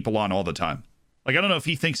takes people on all the time. Like, I don't know if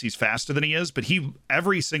he thinks he's faster than he is, but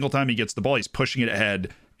every single time he gets the ball, he's pushing it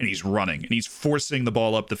ahead, and he's running, and he's forcing the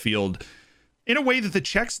ball up the field in a way that the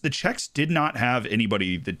Czechs did not have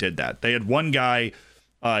anybody that did that. They had one guy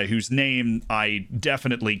whose name I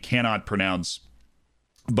definitely cannot pronounce,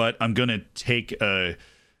 but I'm going to take a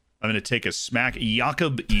smack.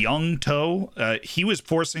 Jakub Youngto. He was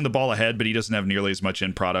forcing the ball ahead, but he doesn't have nearly as much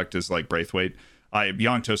end product as like Braithwaite.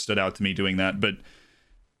 Youngto stood out to me doing that, but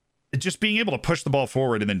just being able to push the ball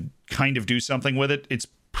forward and then kind of do something with it, it's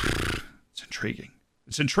intriguing.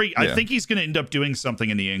 It's intriguing. Yeah. I think he's going to end up doing something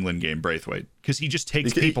in the England game, Braithwaite, because he just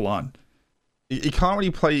takes people on. You can't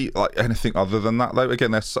really play like anything other than that, though.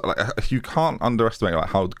 Again, you can't underestimate like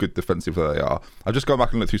how good defensive they are. I've just gone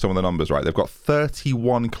back and looked through some of the numbers. Right, they've got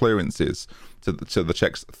 31 clearances to the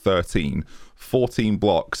Czechs 13, 14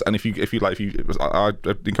 blocks, and if you I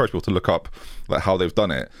encourage people to look up like how they've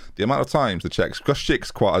done it. The amount of times the Czechs, because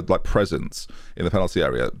Schick's quite a presence in the penalty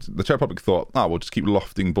area, the Czech Republic thought, we'll just keep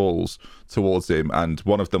lofting balls towards him, and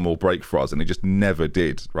one of them will break for us, and he just never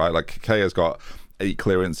did. Right, like Kaya's got 8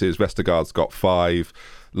 clearances, Vestergaard's got 5,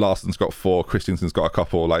 Larsson's got 4, Christensen's got a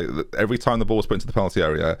couple. Like, every time the ball was put into the penalty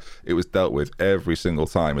area, it was dealt with every single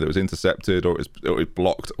time, whether it was intercepted or it was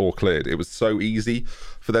blocked or cleared. It was so easy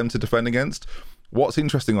for them to defend against. What's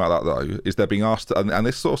interesting about that, though, is they're being asked, and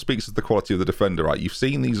this sort of speaks to the quality of the defender, right? You've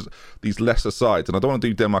seen these lesser sides, and I don't want to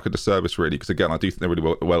do Denmark a disservice, really, because, again, I do think they're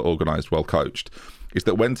really well organised, well coached, is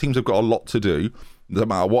that when teams have got a lot to do, no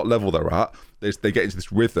matter what level they're at, they get into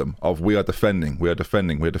this rhythm of we are defending. When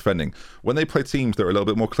they play teams that are a little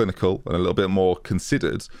bit more clinical and a little bit more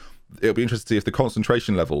considered, it'll be interesting to see if the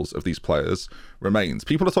concentration levels of these players remains.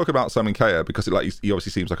 People are talking about Simon Kjær because he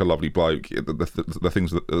obviously seems like a lovely bloke.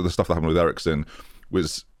 The stuff that happened with Eriksen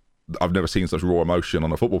was, I've never seen such raw emotion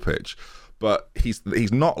on a football pitch. But he's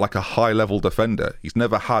not like a high level defender. He's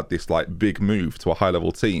never had this like big move to a high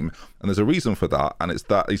level team, and there's a reason for that. And it's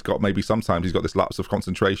that sometimes he's got this lapse of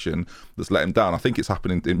concentration that's let him down. I think it's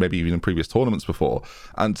happened in maybe even in previous tournaments before.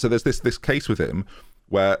 And so there's this case with him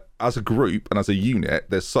where, as a group and as a unit,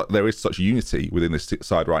 there is such unity within this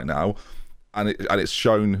side right now. And it's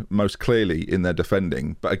shown most clearly in their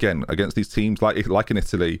defending. But again, against these teams like in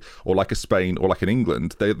Italy or like a Spain or like in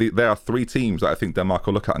England, they are 3 teams that I think Denmark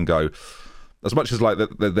will look at and go, as much as like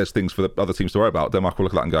there's things for the other teams to worry about, Denmark will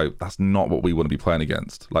look at that and go, that's not what we want to be playing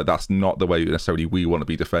against. Like, that's not the way necessarily we want to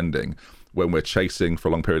be defending when we're chasing for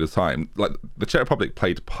a long period of time. Like, the Czech Republic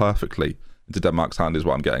played perfectly into Denmark's hand is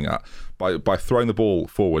what I'm getting at. By throwing the ball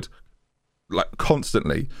forward, like,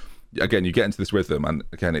 constantly, again, you get into this rhythm, and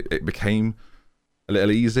again, it became a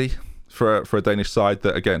little easy for a Danish side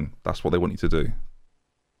that, again, that's what they want you to do.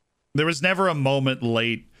 There was never a moment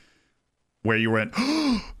late where you went,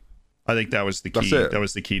 I think that was the key. That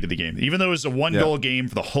was the key to the game. Even though it was a one-goal game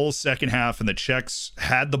for the whole second half and the Czechs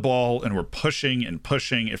had the ball and were pushing and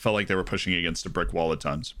pushing, it felt like they were pushing against a brick wall at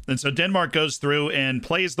times. And so Denmark goes through and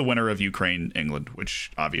plays the winner of Ukraine-England,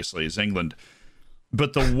 which obviously is England.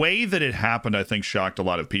 But the way that it happened, I think, shocked a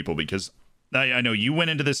lot of people, because I know you went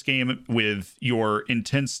into this game with your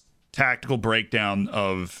intense tactical breakdown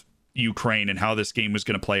of Ukraine and how this game was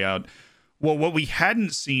going to play out. Well, what we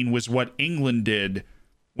hadn't seen was what England did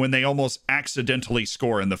when they almost accidentally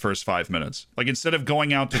score in the first 5 minutes. Like, instead of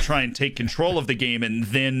going out to try and take control of the game and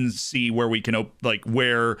then see where we can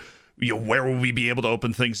where will we be able to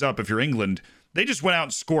open things up if you're England, they just went out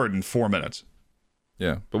and scored in 4 minutes.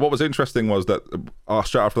 Yeah, but what was interesting was that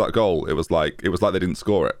straight after that goal, it was like they didn't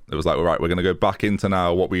score it. It was like, all right, we're going to go back into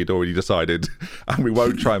now what we had already decided, and we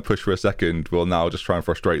won't try and push for a second. We'll now just try and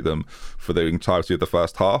frustrate them for the entirety of the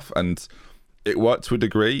first half, and it worked to a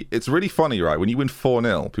degree. It's really funny, right? When you win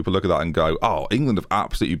 4-0, people look at that and go, oh, England have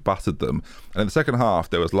absolutely battered them. And in the second half,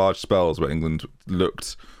 there was large spells where England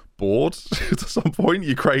looked bored at some point.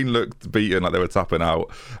 Ukraine looked beaten, like they were tapping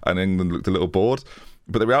out, and England looked a little bored.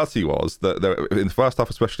 But the reality was that in the first half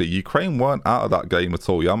especially, Ukraine weren't out of that game at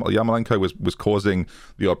all. Yarmolenko was causing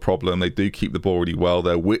the odd problem. They do keep the ball really well.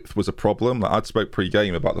 Their width was a problem. Like, I'd spoke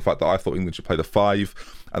pre-game about the fact that I thought England should play the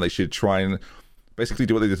 5 and they should try and basically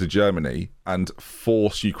do what they did to Germany and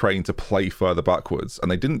force Ukraine to play further backwards.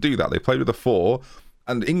 And they didn't do that. They played with a 4.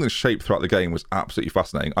 And England's shape throughout the game was absolutely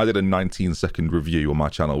fascinating. I did a 19-second review on my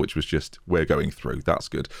channel, which was just, we're going through. That's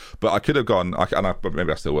good. But I could have gone,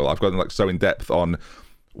 maybe I still will. I've gone like so in depth on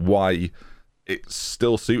why it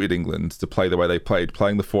still suited England to play the way they played,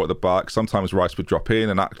 playing the 4 at the back. Sometimes Rice would drop in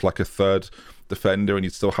and act like a third defender, and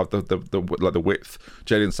you'd still have the width.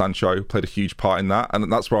 Jadon Sancho played a huge part in that,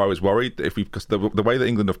 and that's where I was worried because the way that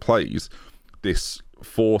England have played this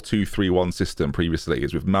 4-2-3-1 system previously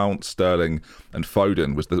is with Mount, Sterling and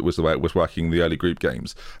Foden was the way it was working in the early group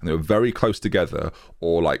games, and they were very close together,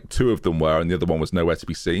 or like 2 of them were and the other one was nowhere to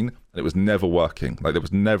be seen, and it was never working. Like, there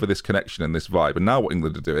was never this connection and this vibe. And now what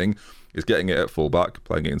England are doing is getting it at fullback,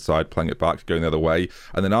 playing it inside, playing it back, going the other way,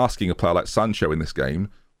 and then asking a player like Sancho in this game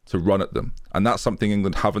to run at them. And that's something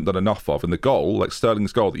England haven't done enough of. And the goal, like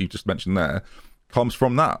Sterling's goal that you just mentioned there, comes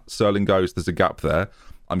from that. Sterling goes, there's a gap there,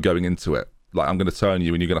 I'm going into it. Like, I'm going to turn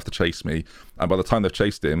you and you're going to have to chase me. And by the time they've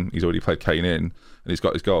chased him, he's already played Kane in and he's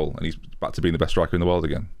got his goal and he's back to being the best striker in the world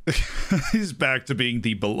again. He's back to being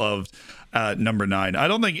the beloved number 9. I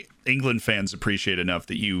don't think England fans appreciate enough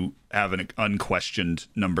that you have an unquestioned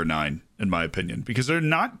number 9, in my opinion, because there are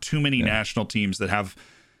not too many national teams that have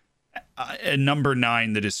a number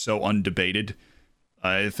 9 that is so undebated.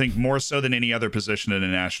 I think more so than any other position in a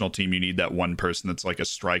national team, you need that one person that's like a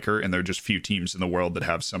striker, and there are just few teams in the world that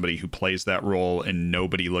have somebody who plays that role and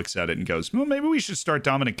nobody looks at it and goes, well, maybe we should start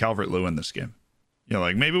Dominic Calvert-Lewin this game. You know,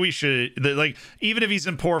 like, maybe we should, like, even if he's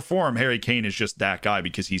in poor form, Harry Kane is just that guy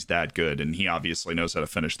because he's that good, and he obviously knows how to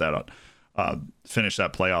finish that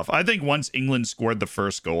playoff. I think once England scored the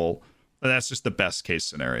first goal, that's just the best case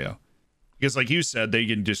scenario. Because, like you said, they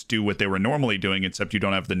can just do what they were normally doing, except you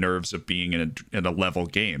don't have the nerves of being in a level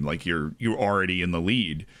game. Like, you're already in the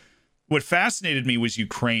lead. What fascinated me was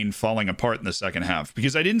Ukraine falling apart in the second half,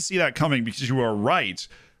 because I didn't see that coming, because you are right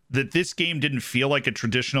that this game didn't feel like a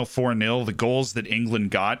traditional 4-0. The goals that England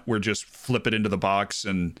got were just flip it into the box,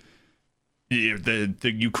 and the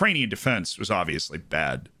Ukrainian defense was obviously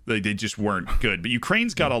bad. They just weren't good. But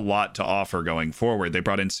Ukraine's got a lot to offer going forward. They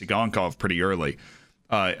brought in Sigankov pretty early.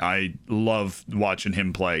 I love watching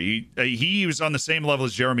him play. He was on the same level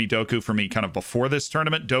as Jeremy Doku for me kind of before this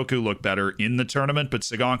tournament. Doku looked better in the tournament, but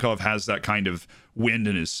Sigankov has that kind of wind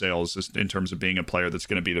in his sails in terms of being a player that's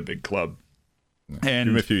going to be the big club. Yeah. And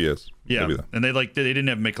give him a few years. Yeah, and they didn't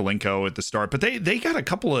have Mikolenko at the start, but they got a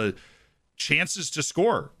couple of chances to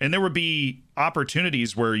score, and there would be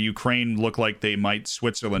opportunities where Ukraine looked like they might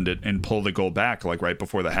Switzerland it and pull the goal back, like right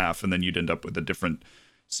before the half, and then you'd end up with a different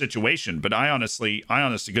situation. But I honest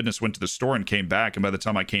to goodness went to the store and came back, and by the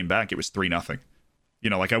time I came back, it was 3-0. You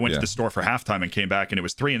know, like, I went to the store for halftime and came back and it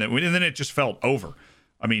was 3, and then it just felt over.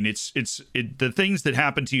 I mean, it's the things that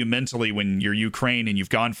happen to you mentally when you're Ukraine and you've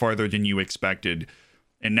gone farther than you expected.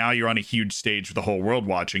 and now you're on a huge stage with the whole world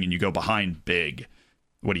watching, and you go behind big.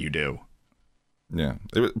 What do? Yeah,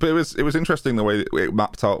 it was interesting the way it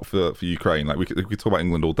mapped out for Ukraine. Like we could talk about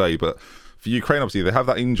England all day, but for Ukraine, obviously they have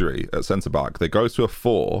that injury at centre back. They go to a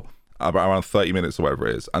 4 about around 30 minutes or whatever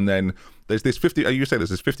it is, and then there's this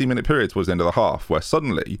 50-minute period towards the end of the half where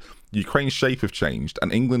suddenly Ukraine's shape have changed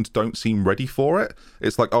and England don't seem ready for it.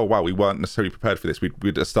 It's like, oh wow, we weren't necessarily prepared for this.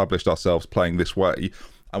 We'd established ourselves playing this way.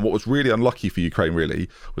 And what was really unlucky for Ukraine really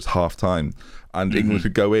was half time. And England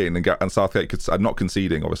could go in and Southgate could, not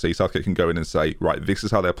conceding obviously, Southgate can go in and say, right, this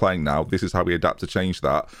is how they're playing now. This is how we adapt to change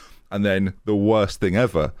that. And then the worst thing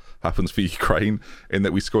ever happens for Ukraine in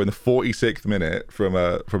that we score in the 46th minute from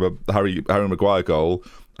a Harry Maguire goal,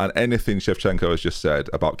 and anything Shevchenko has just said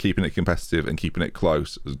about keeping it competitive and keeping it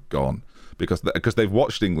close is gone. Because they've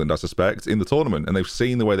watched England, I suspect, in the tournament, and they've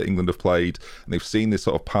seen the way that England have played, and they've seen this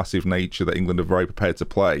sort of passive nature that England are very prepared to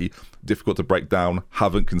play, difficult to break down,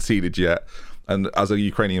 haven't conceded yet. And as a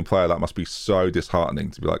Ukrainian player, that must be so disheartening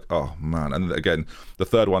to be like, oh man. And again, the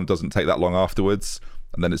third one doesn't take that long afterwards,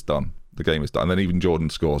 and then it's done. The game is done. And then even Jordan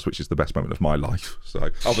scores, which is the best moment of my life. So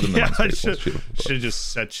other than that, I should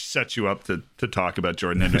just set you up to talk about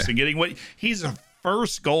Jordan Henderson getting what he's a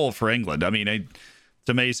first goal for England. I mean, it's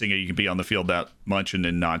amazing that you can be on the field that much and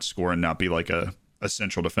then not score and not be like a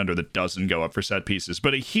central defender that doesn't go up for set pieces.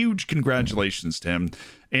 But a huge congratulations to him.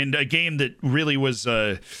 And a game that really was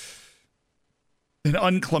an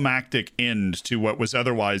unclimactic end to what was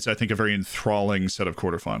otherwise, I think, a very enthralling set of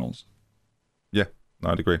quarterfinals. Yeah.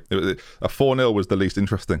 I'd agree. A 4-0 was the least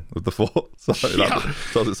interesting of the 4. So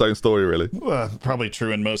that's its own story, really. Well, probably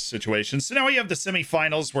true in most situations. So now we have the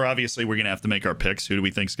semifinals, where obviously we're going to have to make our picks. Who do we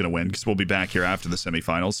think is going to win? Because we'll be back here after the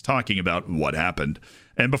semifinals talking about what happened.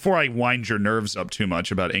 And before I wind your nerves up too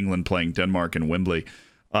much about England playing Denmark and Wembley,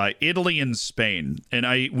 Italy and Spain. And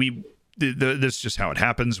this is just how it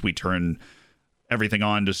happens. We turn everything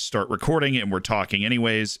on to start recording, and we're talking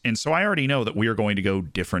anyways. And so I already know that we are going to go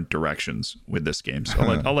different directions with this game. So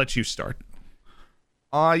I'll let you start.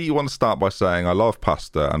 I want to start by saying I love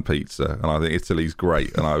pasta and pizza, and I think Italy's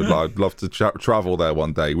great. And I'd love to travel there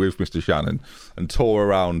one day with Mr. Shannon and tour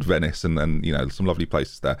around Venice and some lovely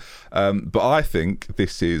places there. But I think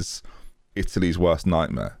this is Italy's worst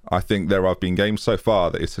nightmare. I think there have been games so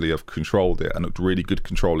far that Italy have controlled it and looked really good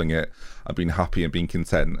controlling it and been happy and been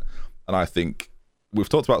content. And I think we've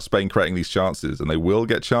talked about Spain creating these chances, and they will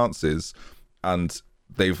get chances, and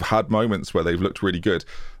they've had moments where they've looked really good.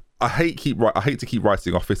 I hate to keep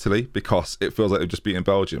writing off Italy because it feels like they've just beaten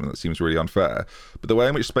Belgium, and that seems really unfair. But the way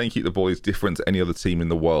in which Spain keep the ball is different to any other team in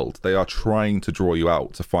the world. They are trying to draw you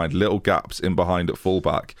out, to find little gaps in behind at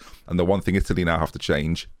fullback. And the one thing Italy now have to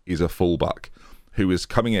change is a fullback who is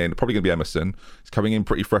coming in, probably going to be Emerson. He's coming in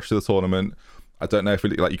pretty fresh to the tournament. I don't know if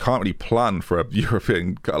you can't really plan for a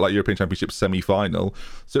European Championship semi-final.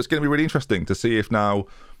 So it's going to be really interesting to see if now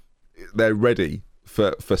they're ready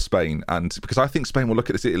for Spain. And because I think Spain will look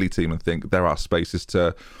at this Italy team and think there are spaces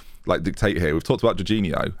to dictate here. We've talked about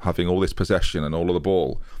Jorginho having all this possession and all of the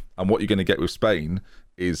ball. And what you're going to get with Spain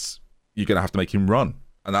is you're going to have to make him run.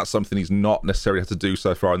 And that's something he's not necessarily had to do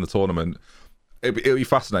so far in the tournament. It'll be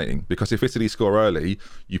fascinating because if Italy score early,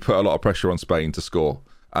 you put a lot of pressure on Spain to score.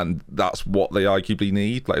 And that's what they arguably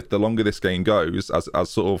need. Like, the longer this game goes, as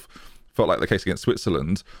sort of felt like the case against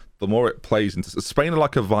Switzerland, the more it plays into... Spain are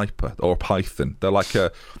like a viper or a python. They're like an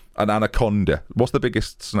anaconda. What's the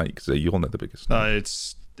biggest snake? So you all know the biggest snake.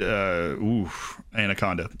 It's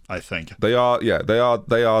anaconda, I think. They are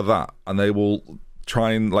that. And they will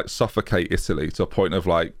try and suffocate Italy to a point of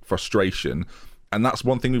frustration. And that's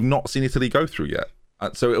one thing we've not seen Italy go through yet.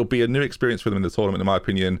 And so it'll be a new experience for them in the tournament, in my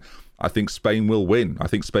opinion. I think Spain will win. I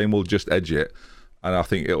think Spain will just edge it. And I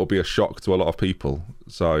think it'll be a shock to a lot of people.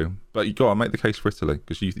 So, but you go on, make the case for Italy,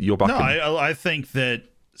 because you're back. No, I think that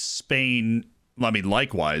Spain,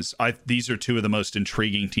 likewise, these are two of the most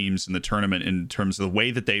intriguing teams in the tournament in terms of the way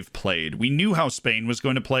that they've played. We knew how Spain was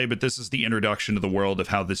going to play, but this is the introduction to the world of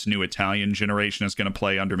how this new Italian generation is going to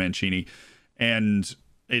play under Mancini. And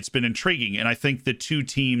it's been intriguing. And I think the two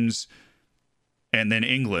teams... and then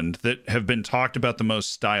England that have been talked about the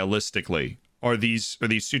most stylistically are these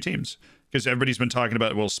two teams. Because everybody's been talking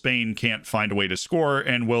about, well, Spain can't find a way to score,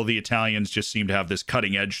 and the Italians just seem to have this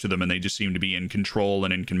cutting edge to them, and they just seem to be in control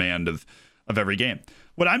and in command of every game.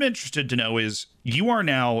 What I'm interested to know is, you are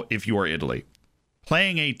now, if you are Italy,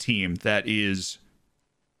 playing a team that is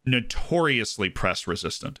notoriously press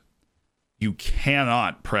resistant. You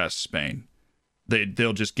cannot press Spain.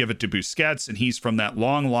 They'll just give it to Busquets, and he's from that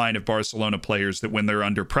long line of Barcelona players that when they're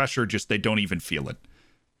under pressure, they don't even feel it,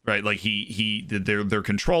 right? Like their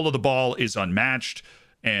control of the ball is unmatched.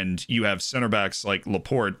 And you have center backs like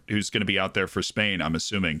Laporte, who's going to be out there for Spain, I'm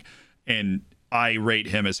assuming. And I rate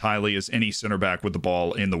him as highly as any center back with the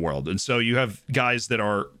ball in the world. And so you have guys that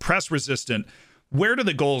are press resistant. Where do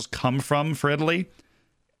the goals come from for Italy?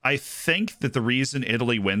 I think that the reason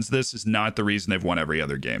Italy wins this is not the reason they've won every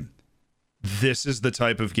other game. This is the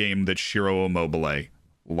type of game that Ciro Immobile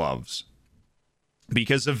loves.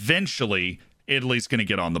 Because eventually, Italy's going to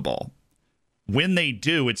get on the ball. When they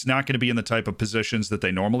do, it's not going to be in the type of positions that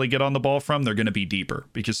they normally get on the ball from. They're going to be deeper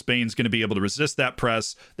because Spain's going to be able to resist that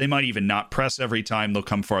press. They might even not press every time. They'll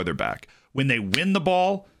come farther back. When they win the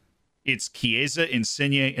ball, it's Chiesa,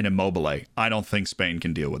 Insigne, and Immobile. I don't think Spain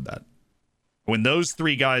can deal with that. When those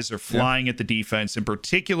three guys are flying at the defense, and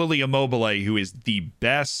particularly Immobile, who is the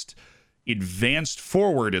best advanced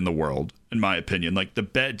forward in the world, in my opinion, like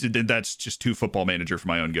that's just too Football Manager for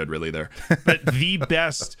my own good, really, there. But the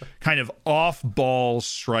best kind of off-ball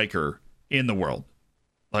striker in the world.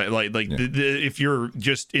 If you're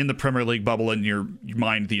just in the Premier League bubble in your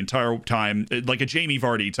mind the entire time, like a Jamie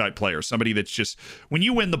Vardy type player, somebody that's just, when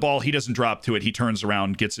you win the ball, he doesn't drop to it. He turns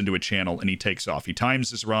around, gets into a channel, and he takes off. He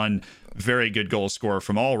times his run. Very good goal scorer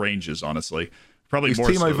from all ranges, honestly. Probably he's more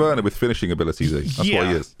Timo Werner with finishing abilities. That's what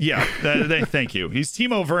he is. Yeah, thank you. He's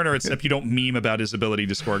Timo Werner, except you don't meme about his ability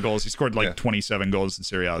to score goals. He scored 27 goals in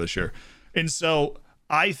Serie A this year. And so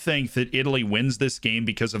I think that Italy wins this game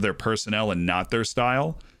because of their personnel and not their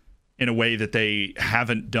style in a way that they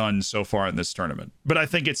haven't done so far in this tournament. But I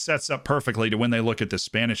think it sets up perfectly to when they look at the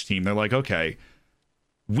Spanish team, they're like, okay,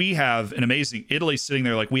 we have an amazing, Italy's sitting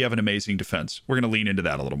there like, we have an amazing defense. We're going to lean into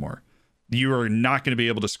that a little more. You are not going to be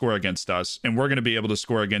able to score against us, and we're going to be able to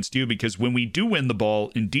score against you because when we do win the ball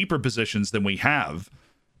in deeper positions than we have,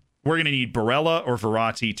 we're going to need Barella or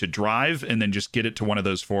Verratti to drive and then just get it to one of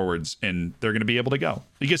those forwards, and they're going to be able to go.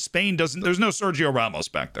 Because Spain doesn't, there's no Sergio Ramos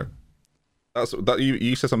back there.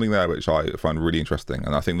 You said something there which I find really interesting,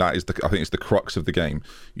 and I think it's the crux of the game.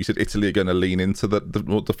 You said Italy are going to lean into the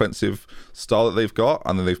more defensive style that they've got,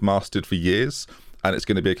 and then they've mastered for years, and it's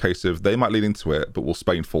going to be a case of they might lean into it, but will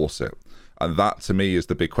Spain force it? And that, to me, is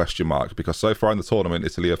the big question mark, because so far in the tournament,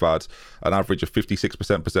 Italy have had an average of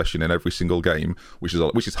 56% possession in every single game, which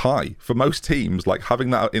is high. For most teams, like having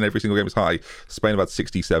that in every single game is high. Spain have had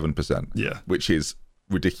 67%, which is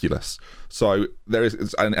ridiculous. So there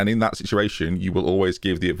is, and in that situation, you will always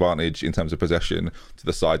give the advantage in terms of possession to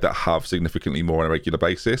the side that have significantly more on a regular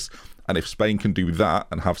basis. And if Spain can do that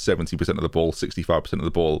and have 70% of the ball, 65% of the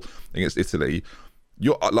ball against Italy,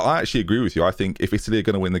 I actually agree with you. I think if Italy are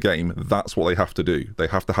going to win the game, that's what they have to do. They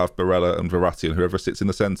have to have Barella and Verratti and whoever sits in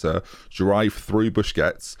the centre drive through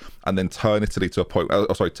Busquets and then turn Italy to a point.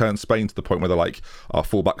 Turn Spain to the point where they're like, our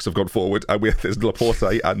fullbacks have gone forward and there's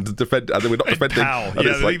Laporte and defend, and then we're not defending. Pau. I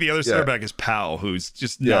think the other centre back is Pau, who's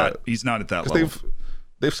just not. He's not at that level.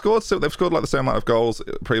 They've scored like the same amount of goals,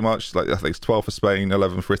 pretty much. Like I think it's 12 for Spain,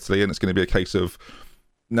 11 for Italy, and it's going to be a case of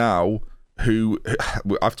now.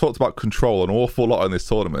 I've talked about control an awful lot in this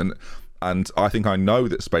tournament, and I think I know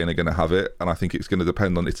that Spain are going to have it, and I think it's going to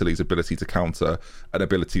depend on Italy's ability to counter, an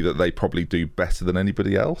ability that they probably do better than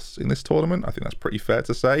anybody else in this tournament. I think that's pretty fair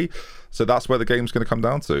to say. So that's where the game's going to come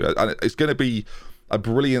down to, and it's going to be a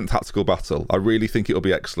brilliant tactical battle. I really think it'll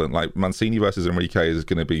be excellent. Like Mancini versus Enrique is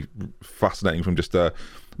going to be fascinating from just a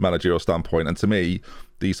managerial standpoint, and to me,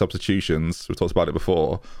 these substitutions, we've talked about it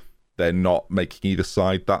before, they're not making either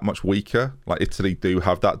side that much weaker. Like Italy do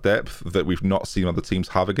have that depth that we've not seen other teams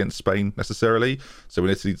have against Spain necessarily. So when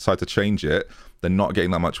Italy decide to change it, they're not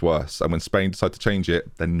getting that much worse. And when Spain decide to change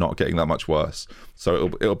it, they're not getting that much worse.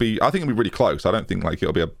 So it'll be, I think it'll be really close. I don't think like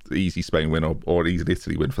it'll be an easy Spain win or an easy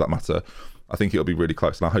Italy win for that matter. I think it'll be really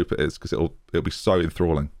close, and I hope it is, because it'll be so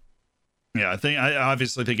enthralling. Yeah, I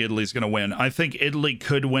obviously think Italy's going to win. I think Italy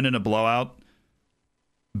could win in a blowout,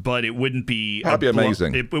 but it wouldn't be. That'd be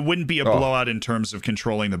amazing. It wouldn't be a blowout in terms of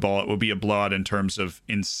controlling the ball. It would be a blowout in terms of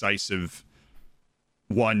incisive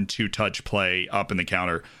 1-2 touch play up in the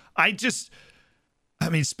counter.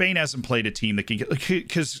 Spain hasn't played a team that can get,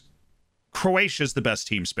 because Croatia's the best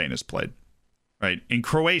team Spain has played, right? And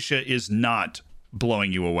Croatia is not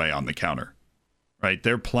blowing you away on the counter, right?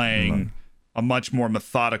 They're playing a much more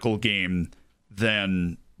methodical game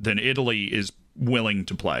than Italy is willing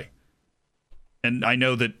to play. And I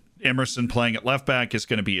know that Emerson playing at left back is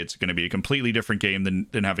going to be a completely different game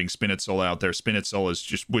than having Spinazzola out there.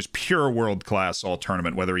 Spinazzola was pure world class all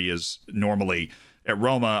tournament. Whether he is normally at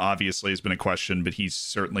Roma, obviously, has been a question, but he's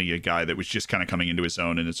certainly a guy that was just kind of coming into his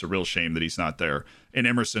own, and it's a real shame that he's not there. And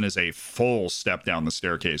Emerson is a full step down the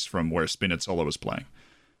staircase from where Spinazzola was playing.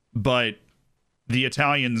 But the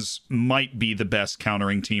Italians might be the best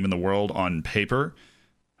countering team in the world on paper.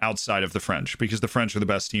 outside of the French, because the French are the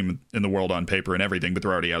best team in the world on paper and everything, but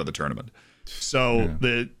they're already out of the tournament. So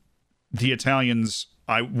the Italians,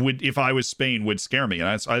 I would, if I was Spain, would scare me. And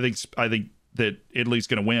I think that Italy's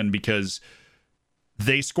going to win because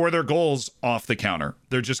they score their goals off the counter.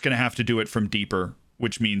 They're just going to have to do it from deeper,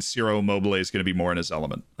 which means Ciro Immobile is going to be more in his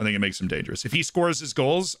element. I think it makes him dangerous. If he scores his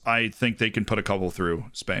goals, I think they can put a couple through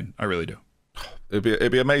Spain. I really do.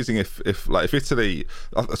 It'd be amazing if Italy.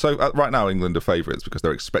 So right now England are favourites because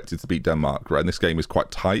they're expected to beat Denmark, right? And this game is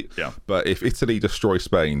quite tight. Yeah. But if Italy destroy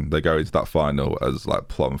Spain, they go into that final as like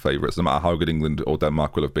plum favourites, no matter how good England or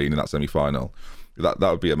Denmark will have been in that semi-final. That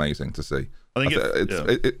would be amazing to see. I think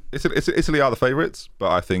Italy are the favourites,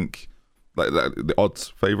 but I think like the odds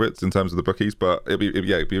favourites in terms of the bookies. But it'd be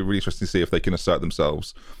really interesting to see if they can assert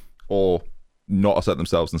themselves or not assert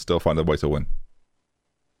themselves and still find a way to win.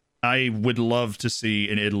 I would love to see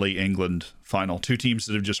an Italy-England final. Two teams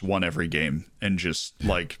that have just won every game and just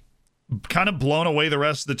like kind of blown away the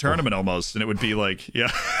rest of the tournament almost. And it would be like,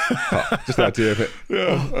 just the idea of it.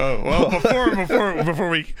 Well,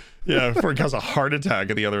 before it cause a heart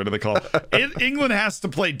attack at the other end of the call. England has to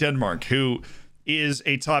play Denmark, who is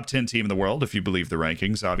a top 10 team in the world, if you believe the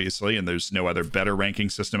rankings, obviously, and there's no other better ranking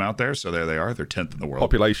system out there. So there they are. They're 10th in the world.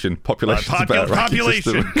 Population.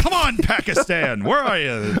 Come on, Pakistan. Where are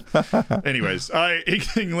you? Anyways,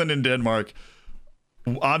 England and Denmark.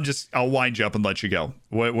 I'll wind you up and let you go.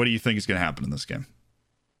 What do you think is going to happen in this game?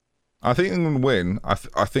 I think England win. I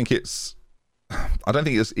don't think it's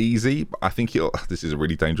easy, but I think this is a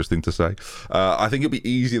really dangerous thing to say. I think it'll be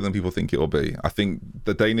easier than people think it'll be. I think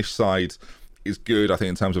the Danish side is good. I think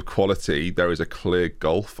in terms of quality, there is a clear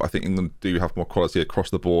gulf. I think England do have more quality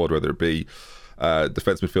across the board, whether it be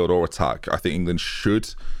defence, midfield or attack. I think England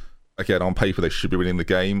should, again, on paper, they should be winning the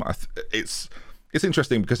game. It's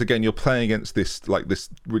interesting because, again, you're playing against this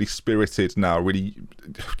really spirited now, really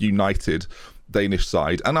united Danish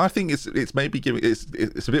side, and I think it's maybe giving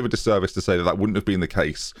it's a bit of a disservice to say that wouldn't have been the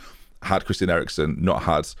case had Christian Eriksen not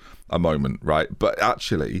had a moment, right? But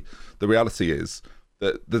actually, the reality is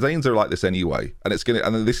that the Danes are like this anyway, and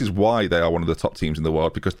this is why they are one of the top teams in the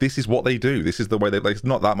world, because this is what they do. This is the way they play. It's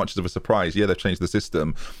not that much of a surprise. Yeah, they've changed the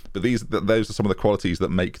system, but those are some of the qualities that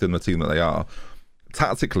make them the team that they are.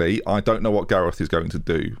 Tactically, I don't know what Gareth is going to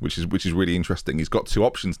do, which is really interesting. He's got two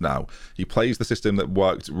options now. He plays the system that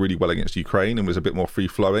worked really well against Ukraine and was a bit more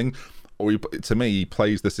free-flowing, or to me, he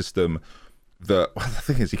plays the system that, well, the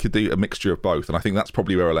thing is, he could do a mixture of both, and I think that's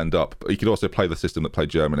probably where he'll end up. But he could also play the system that played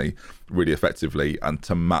Germany really effectively and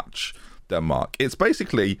to match Denmark. It's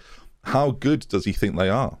basically, how good does he think they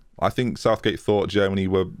are? I think Southgate thought Germany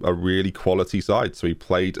were a really quality side, so he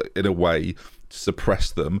played in a way to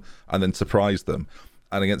suppress them and then surprise them.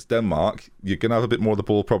 And against Denmark, you're going to have a bit more of the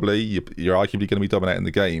ball probably. You're arguably going to be dominating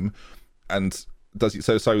the game. And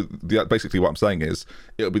basically what I'm saying is,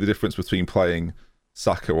 it'll be the difference between playing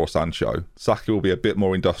Saka or Sancho. Saka will be a bit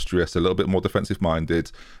more industrious, a little bit more defensive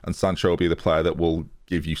minded, and Sancho will be the player that will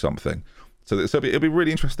give you something. So it'll be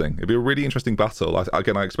really interesting. It'll be a really interesting battle.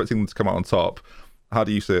 I'm expecting them to come out on top. How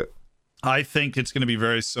do you see it? I think it's going to be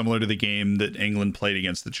very similar to the game that England played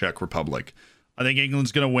against the Czech Republic. I think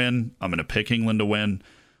England's going to win. I'm going to pick England to win.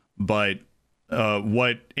 But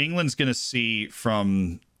what England's going to see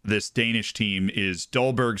from this Danish team is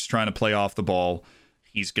Dolberg's trying to play off the ball.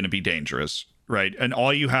 He's going to be dangerous, right? And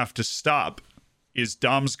all you have to stop is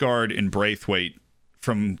Damsgaard and Braithwaite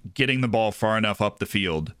from getting the ball far enough up the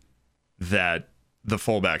field that the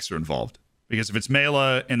fullbacks are involved. Because if it's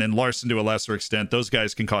Mela and then Larson to a lesser extent, those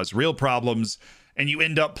guys can cause real problems, and you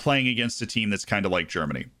end up playing against a team that's kind of like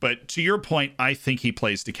Germany. But to your point, I think he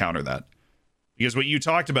plays to counter that. Because what you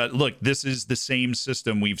talked about, look, this is the same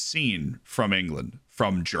system we've seen from England,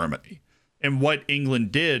 from Germany. And what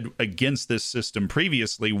England did against this system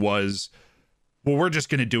previously was, well, we're just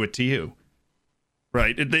going to do it to you.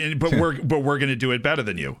 Right? But we're going to do it better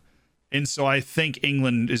than you. And so I think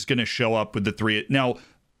England is going to show up with the three. Now,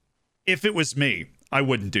 if it was me, I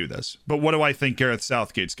wouldn't do this. But what do I think Gareth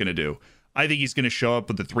Southgate's going to do? I think he's going to show up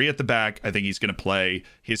with the three at the back. I think he's going to play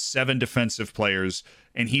his 7 defensive players,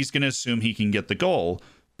 and he's going to assume he can get the goal,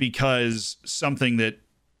 because something that,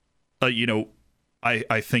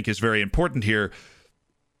 I think is very important here.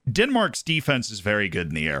 Denmark's defense is very good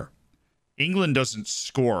in the air. England doesn't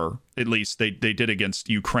score, at least they did against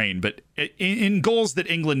Ukraine, but in goals that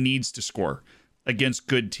England needs to score against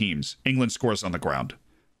good teams, England scores on the ground.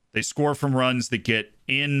 They score from runs that get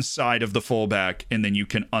inside of the fullback, and then you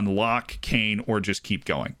can unlock Kane or just keep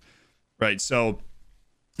going, right? So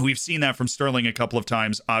we've seen that from Sterling a couple of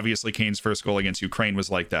times. Obviously, Kane's first goal against Ukraine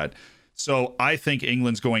was like that. So I think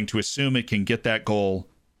England's going to assume it can get that goal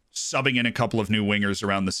subbing in a couple of new wingers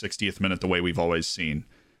around the 60th minute the way we've always seen,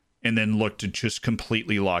 and then look to just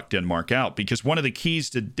completely lock Denmark out. Because one of the keys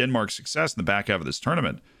to Denmark's success in the back half of this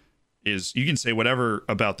tournament is, you can say whatever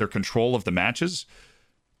about their control of the matches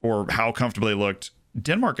or how comfortable they looked,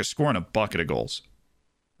 Denmark is scoring a bucket of goals.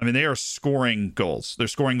 I mean, they are scoring goals. They're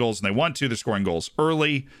scoring goals when they want to. They're scoring goals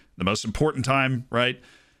early, the most important time, right?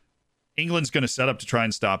 England's going to set up to try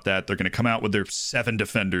and stop that. They're going to come out with their 7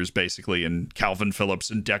 defenders, basically, and Calvin Phillips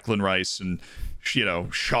and Declan Rice and,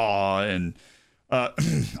 Shaw and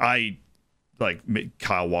I like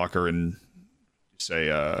Kyle Walker and say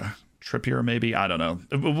Trippier, maybe. I don't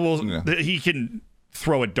know. He can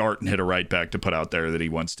throw a dart and hit a right back to put out there that he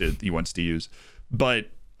wants to use. But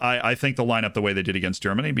I think they'll line up the way they did against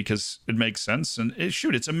Germany because it makes sense. And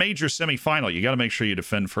it's a major semifinal. You got to make sure you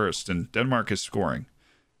defend first. And Denmark is scoring.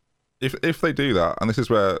 If they do that, and this is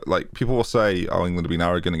where like people will say, "Oh, England have been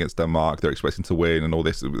arrogant against Denmark. They're expecting to win," and all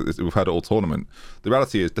this. We've had it all tournament. The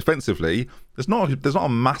reality is, defensively, there's not a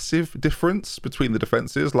massive difference between the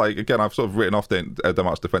defenses. Like again, I've sort of written off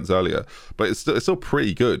Denmark's defense earlier, but it's still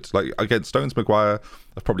pretty good. Like again, Stones, Maguire,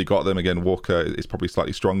 I've probably got them. Again, Walker is probably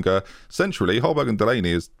slightly stronger. Centrally, Højbjerg and Delaney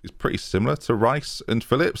is pretty similar to Rice and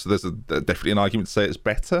Phillips. So there's definitely an argument to say it's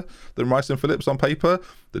better than Rice and Phillips on paper.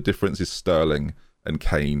 The difference is Sterling and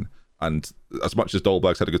Kane. And as much as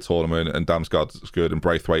Dolberg's had a good tournament and Damsgaard's good and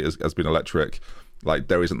Braithwaite has been electric, like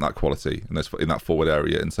there isn't that quality in that forward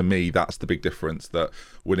area. And to me, that's the big difference, that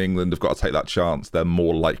when England have got to take that chance, they're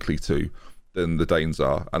more likely to than the Danes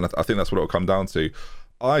are. And I think that's what it'll come down to.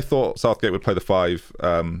 I thought Southgate would play the 5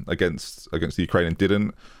 against the Ukraine and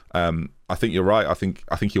didn't. I think you're right. I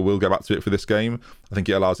think he will go back to it for this game. I think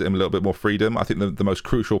it allows him a little bit more freedom. I think the most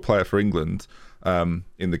crucial player for England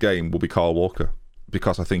in the game will be Kyle Walker,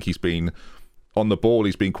 because I think he's been on the ball,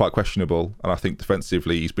 he's been quite questionable, and I think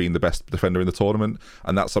defensively he's been the best defender in the tournament,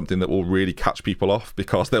 and that's something that will really catch people off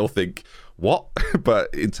because they'll think, what?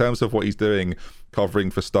 But in terms of what he's doing, covering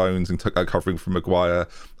for Stones and covering for Maguire,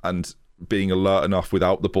 and being alert enough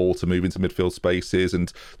without the ball to move into midfield spaces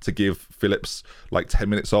and to give Phillips like 10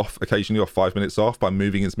 minutes off occasionally or 5 minutes off by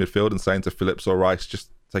moving into midfield and saying to Phillips or Rice, just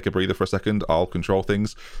take a breather for a second, I'll control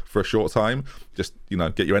things for a short time, just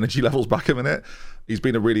get your energy levels back a minute. He's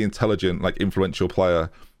been a really intelligent, like influential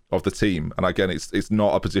player of the team, and again, it's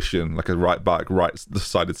not a position like a right back,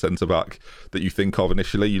 right-sided centre back that you think of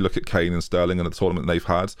initially. You look at Kane and Sterling and the tournament they've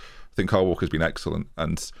had. I think Kyle Walker's been excellent,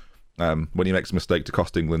 and when he makes a mistake to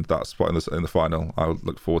cost England, that's what in the final. I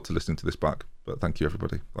look forward to listening to this back. But thank you,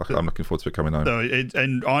 everybody. I'm looking forward to it coming home.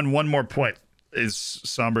 And on one more point, as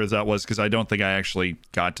somber as that was, because I don't think I actually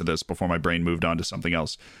got to this before my brain moved on to something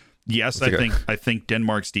else. Yes, I think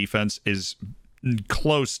Denmark's defense is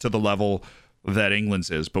close to the level that England's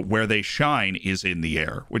is, but where they shine is in the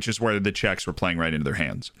air, which is where the Czechs were playing right into their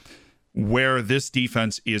hands. Where this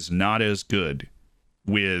defense is not as good,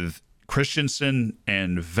 with Christensen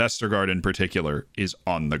and Vestergaard in particular, is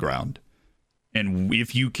on the ground. And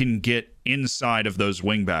if you can get inside of those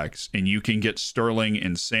wingbacks and you can get Sterling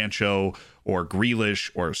and Sancho or Grealish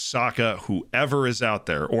or Saka, whoever is out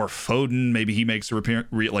there, or Foden, maybe he makes a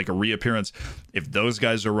reappearance. If those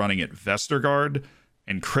guys are running it, Vestergaard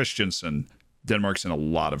and Christensen, Denmark's in a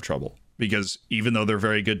lot of trouble, because even though they're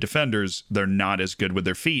very good defenders, they're not as good with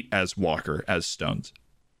their feet as Walker, as Stones.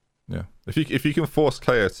 Yeah, if you can force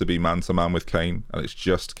Kea to be man to man with Kane, and it's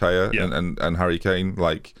just Kea and Harry Kane,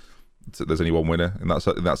 like there's only one winner in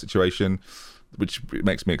that situation, which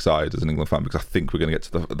makes me excited as an England fan, because I think we're going to get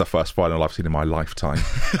to the first final I've seen in my lifetime.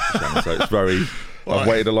 So it's very. I've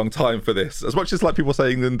waited a long time for this. As much as like people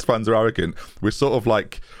say England fans are arrogant, we're sort of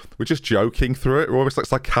like, we're just joking through it. We're almost like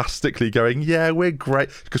sarcastically going, yeah, we're great,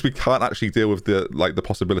 because we can't actually deal with the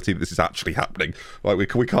possibility that this is actually happening. Like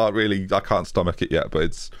we can't really, I can't stomach it yet, but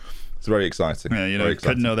it's very exciting. Yeah, you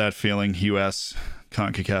couldn't know that feeling. US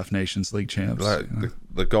CONCACAF Nations League champs.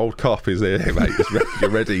 The Gold Cup is here, mate. You're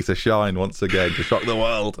ready to shine once again, to shock the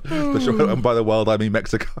world. And by the world, I mean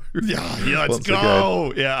Mexico. Yeah, let's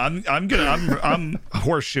go. Again. Yeah, I'm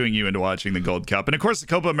horseshoeing you into watching the Gold Cup, and of course, the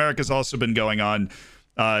Copa America's also been going on.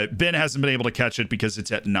 Ben hasn't been able to catch it because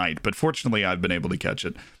it's at night, but fortunately, I've been able to catch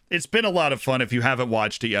it. It's been a lot of fun. If you haven't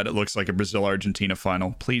watched it yet, it looks like a Brazil-Argentina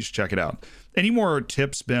final. Please check it out. Any more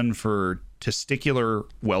tips, Ben, for testicular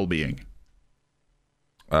well-being?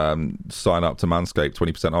 Sign up to Manscaped,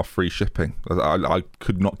 20% off, free shipping. I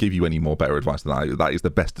could not give you any more better advice than that. That is the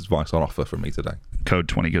best advice on offer from me today. Code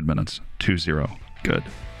 20 good minutes. 20 good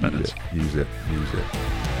minutes. Use it.